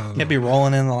know. Can't be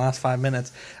rolling in the last 5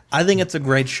 minutes. I think it's a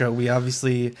great show. We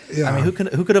obviously, I mean, who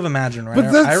could have imagined, right?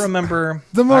 But I remember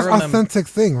the most authentic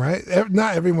thing, right?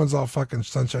 Not everyone's all fucking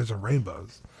sunshines and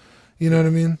rainbows. You know what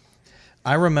I mean?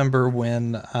 I remember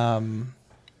when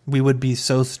we would be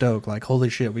so stoked, holy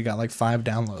shit, we got 5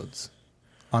 downloads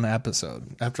on an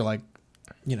episode after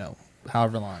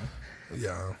however long.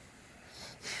 Yeah.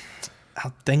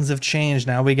 How things have changed.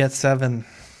 Now we get 7.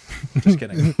 Just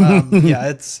kidding.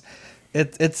 Yeah,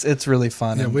 It's really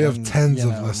fun. Yeah, we have tens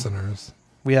of listeners.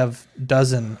 We have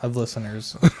dozen of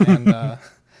listeners, and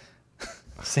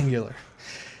singular.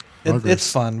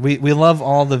 It's fun. We love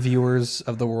all the viewers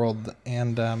of the world,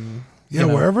 and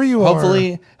wherever you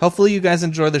are. Hopefully you guys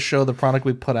enjoy the show, the product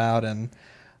we put out, and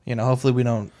hopefully we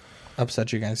don't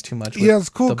upset you guys too much. Yeah, it's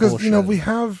cool because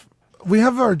we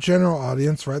have our general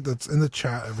audience, right? That's in the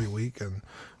chat every week, and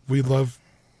we love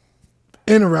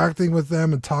interacting with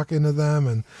them and talking to them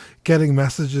and getting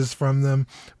messages from them.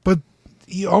 But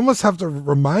you almost have to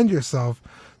remind yourself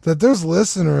that there's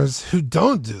listeners who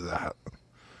don't do that.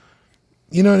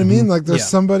 You know what I mean? Like there's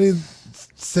somebody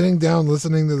sitting down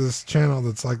listening to this channel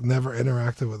that's like never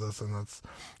interacted with us, and that's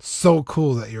so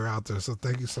cool that you're out there. So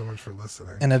thank you so much for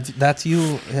listening. And if that's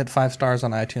you, hit 5 stars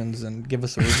on iTunes and give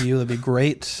us a review. That'd be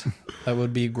great. That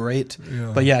would be great.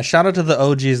 Yeah. But yeah, shout out to the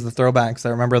OGs, the throwbacks that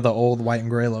remember the old white and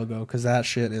gray logo, because that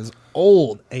shit is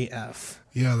old AF.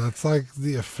 Yeah, that's like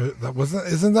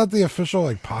isn't that the official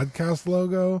like podcast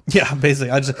logo? Yeah, basically.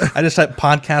 I just typed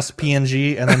podcast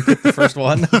PNG and then picked the first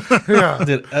one. Yeah.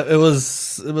 Dude, I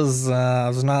was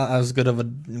not as good of a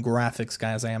graphics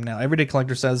guy as I am now. Everyday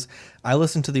Collector says, I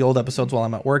listen to the old episodes while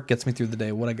I'm at work, gets me through the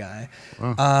day. What a guy.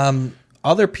 Wow.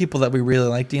 Other people that we really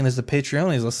like, Dean, is the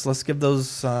Patreonies. Let's give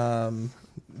those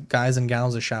guys and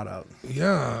gals a shout out.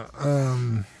 Yeah.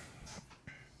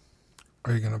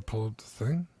 Are you gonna pull up the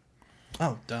thing?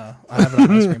 Oh, duh. I have it on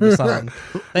my screen, but it's not on.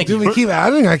 Thank you. Dude, we keep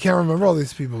adding. I can't remember all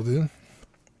these people, dude.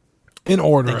 In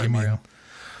order, Thank you, Mario.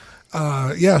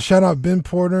 Shout out Ben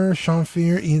Porter, Sean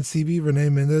Fear, Ian Seabee, Renee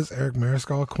Mendez, Eric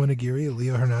Mariscal, Quinn Aguirre,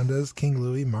 Leo Hernandez, King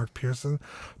Louie, Mark Pearson,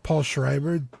 Paul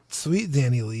Schreiber, Sweet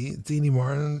Danny Lee, Deanie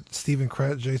Martin, Stephen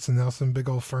Krett, Jason Nelson, Big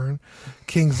Ol' Fern,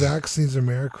 King Zach, Caesar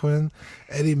Mariquin,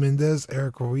 Eddie Mendez,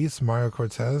 Eric Ruiz, Mario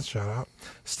Cortez, shout out,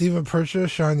 Stephen Percha,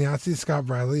 Sean Yahtzee, Scott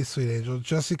Bradley, Sweet Angel,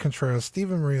 Jesse Contreras,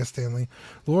 Stephen Maria Stanley,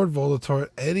 Lord Volatort,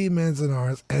 Eddie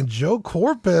Manzanares, and Joe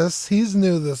Corpus. He's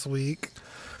new this week.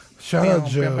 Shout out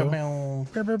Joe.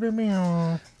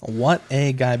 What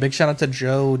a guy. Big shout out to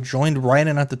Joe. Joined right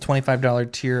in at the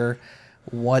 $25 tier.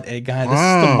 What a guy. This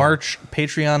is the March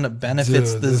Patreon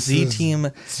benefits. Dude, the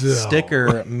Z-Team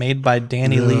sticker made by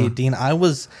Danny Lee. Dean, I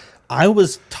was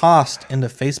tossed into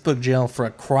Facebook jail for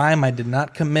a crime I did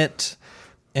not commit.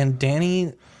 And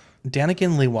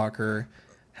Danikin Lee Walker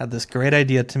had this great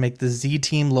idea to make the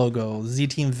Z-Team logo,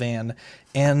 Z-Team van,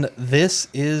 and this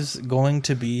is going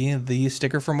to be the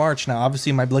sticker for March. Now, obviously,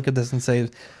 you might look at this and say,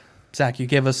 Zach, you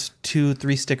gave us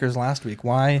 2-3 stickers last week.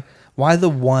 Why the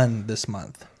one this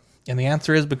month? And the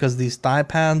answer is because these thigh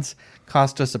pads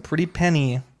cost us a pretty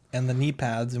penny, and the knee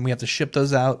pads, and we have to ship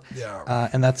those out. Yeah.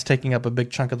 And that's taking up a big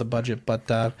chunk of the budget. But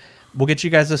we'll get you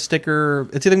guys a sticker.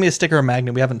 It's either going to be a sticker or a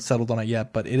magnet. We haven't settled on it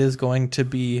yet, but it is going to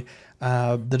be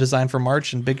the design for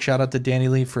March. And big shout out to Danny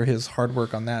Lee for his hard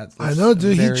work on that. I know,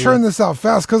 dude. He churned this out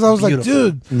fast because I was beautiful.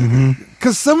 Like, dude,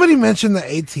 because somebody mentioned the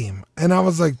A-Team, and I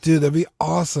was like, dude, that'd be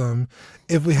awesome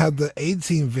if we had the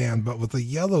A-Team van, but with a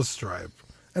yellow stripe.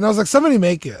 And I was like, somebody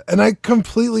make it. And I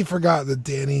completely forgot that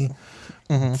Danny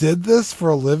did this for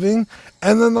a living.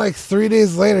 And then like 3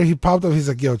 days later, he popped up. He's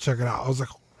like, yo, check it out. I was like,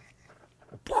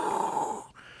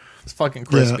 it's fucking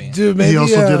crispy. Yeah. Dude, maybe he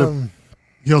also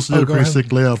did a pretty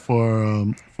sick layout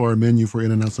for our menu for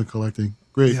International Collecting.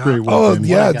 Great work. Oh,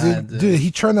 yeah, dude,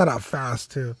 he churned that out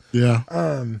fast too. Yeah.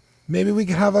 Maybe we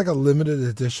could have like a limited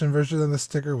edition version of the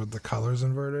sticker with the colors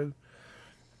inverted.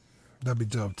 That'd be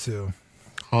dope too.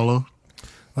 Hollow.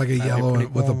 Like a yellow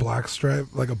with a black stripe,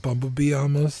 like a bumblebee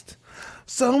almost.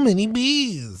 So many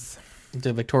bees.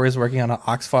 Dude, Victoria's working on an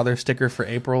Oxfather sticker for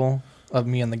April of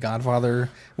me and the Godfather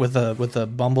with the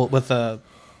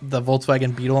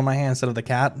Volkswagen Beetle in my hand instead of the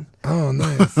cat. Oh,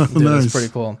 nice. Dude, nice. That's pretty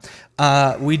cool.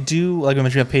 We do, like I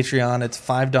mentioned, we have Patreon. It's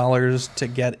 $5 to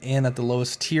get in at the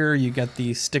lowest tier. You get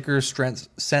the sticker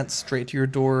sent straight to your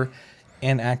door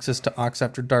and access to Ox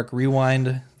After Dark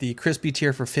Rewind. The crispy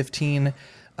tier for $15.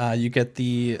 You get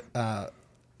the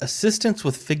assistance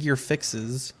with figure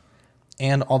fixes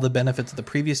and all the benefits of the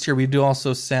previous tier. We do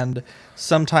also send,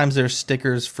 sometimes there's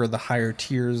stickers for the higher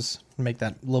tiers, make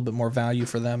that a little bit more value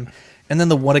for them. And then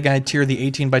the What a Guide tier,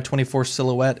 the 18x24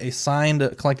 silhouette, a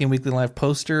signed Collecting Weekly Live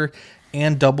poster,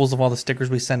 and doubles of all the stickers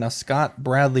we send. Now, Scott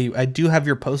Bradley, I do have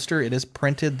your poster. It is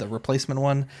printed, the replacement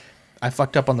one. I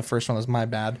fucked up on the first one. That's my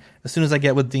bad. As soon as I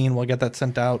get with Dean, we'll get that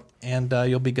sent out, and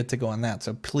you'll be good to go on that.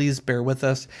 So please bear with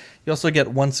us. You also get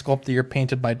one sculpt that you're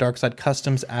painted by Darkside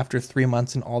Customs after 3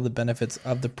 months and all the benefits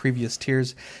of the previous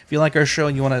tiers. If you like our show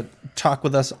and you want to talk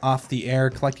with us off the air,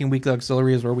 Collecting Weekly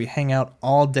Auxiliary is where we hang out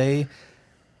all day.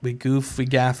 We goof, we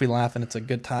gaff, we laugh, and it's a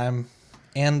good time.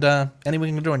 And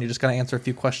anyone can join. You just got to answer a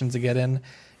few questions to get in.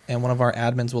 and one of our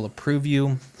admins will approve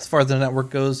you. As far as the network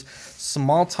goes,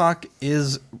 Small Talk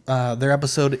is their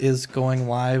episode is going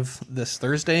live this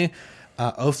Thursday.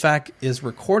 OFAC is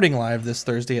recording live this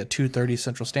Thursday at 2:30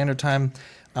 Central Standard Time.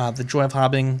 The Joy of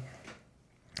Hobbing,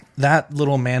 that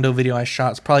little Mando video I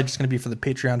shot is probably just going to be for the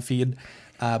Patreon feed,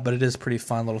 but it is a pretty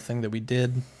fun little thing that we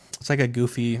did. It's like a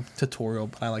goofy tutorial,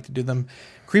 but I like to do them.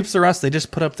 Creeps Are Us, they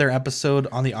just put up their episode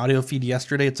on the audio feed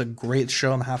yesterday. It's a great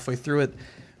show. I'm halfway through it.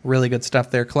 Really good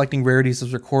stuff there. Collecting Rarities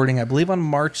is recording, I believe, on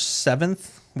March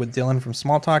 7th with Dylan from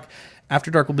Small Talk. After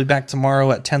Dark will be back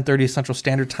tomorrow at 10:30 Central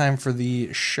Standard Time for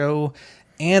the show.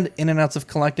 And In and Outs of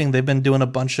Collecting, they've been doing a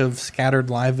bunch of scattered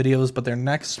live videos, but their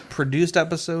next produced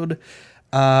episode,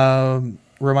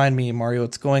 remind me, Mario,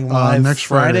 it's going live next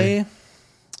Friday.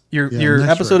 Your next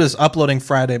episode Friday. is uploading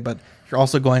Friday, but you're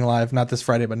also going live not this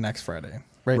Friday, but next Friday,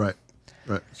 right? Right.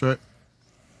 That's right.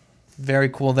 Very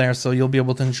cool there. So you'll be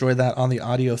able to enjoy that on the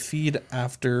audio feed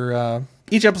after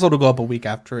each episode will go up a week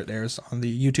after it airs on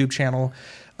the YouTube channel.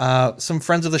 Some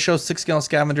friends of the show, 6 Scale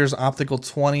Scavengers, Optical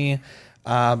 20,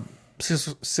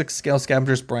 6 Scale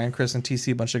Scavengers, Brian, Chris, and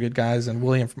TC, a bunch of good guys, and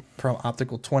William from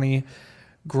Optical 20.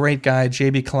 Great guy,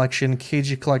 JB Collection,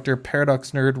 KG Collector, Paradox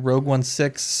Nerd, Rogue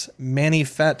 16, Manny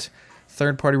Fett,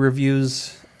 Third Party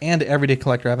Reviews, and Everyday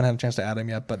Collector. I haven't had a chance to add him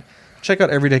yet, but check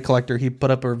out Everyday Collector. He put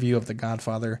up a review of The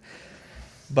Godfather.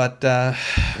 But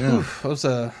it was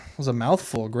a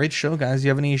mouthful. Great show, guys. You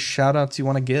have any shout outs you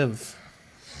want to give?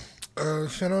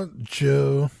 Shout out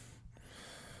Joe.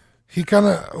 He kind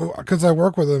of, because I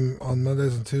work with him on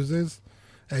Mondays and Tuesdays,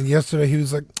 and yesterday he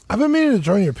was like, I've been meaning to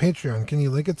join your Patreon. Can you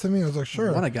link it to me? I was like,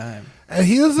 sure. What a guy. And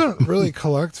he doesn't really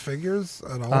collect figures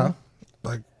at all.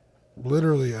 Like,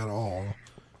 literally at all.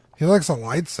 He likes a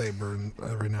lightsaber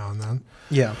every now and then.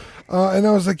 Yeah. And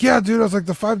I was like, yeah, dude. I was like,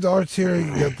 the $5 tier,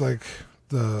 you get like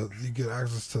you get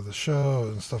access to the show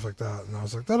and stuff like that. And I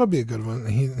was like, that'll be a good one. And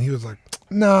he was like,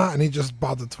 nah. And he just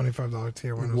bought the $25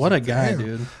 tier one. What like, a guy, damn.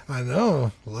 dude. I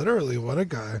know. Literally, what a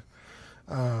guy.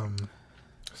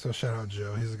 So shout out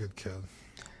Joe. He's a good kid.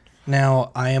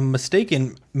 Now, I am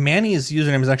mistaken. Manny's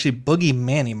username is actually Boogie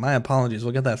Manny. My apologies.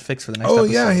 We'll get that fixed for the next episode.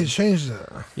 Oh, yeah. He changed it.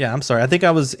 Yeah, I'm sorry. I think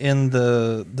I was in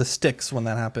the sticks when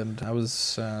that happened. I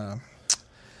was...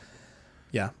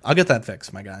 yeah, I'll get that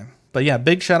fixed, my guy. But yeah,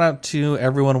 big shout out to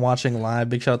everyone watching live.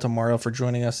 Big shout out to Mario for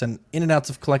joining us. And In and Outs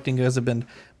of Collecting, you guys have been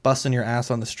busting your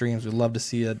ass on the streams. We'd love to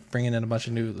see it, bringing in a bunch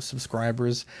of new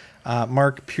subscribers.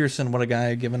 Mark Pearson, what a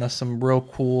guy, giving us some real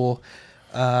cool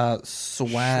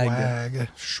swag.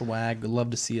 We'd love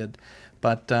to see it.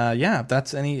 But yeah, if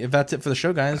that's it for the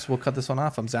show, guys, we'll cut this one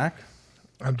off. I'm Zach.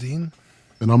 I'm Dean.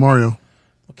 And I'm Mario.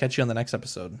 We'll catch you on the next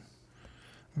episode.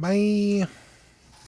 Bye.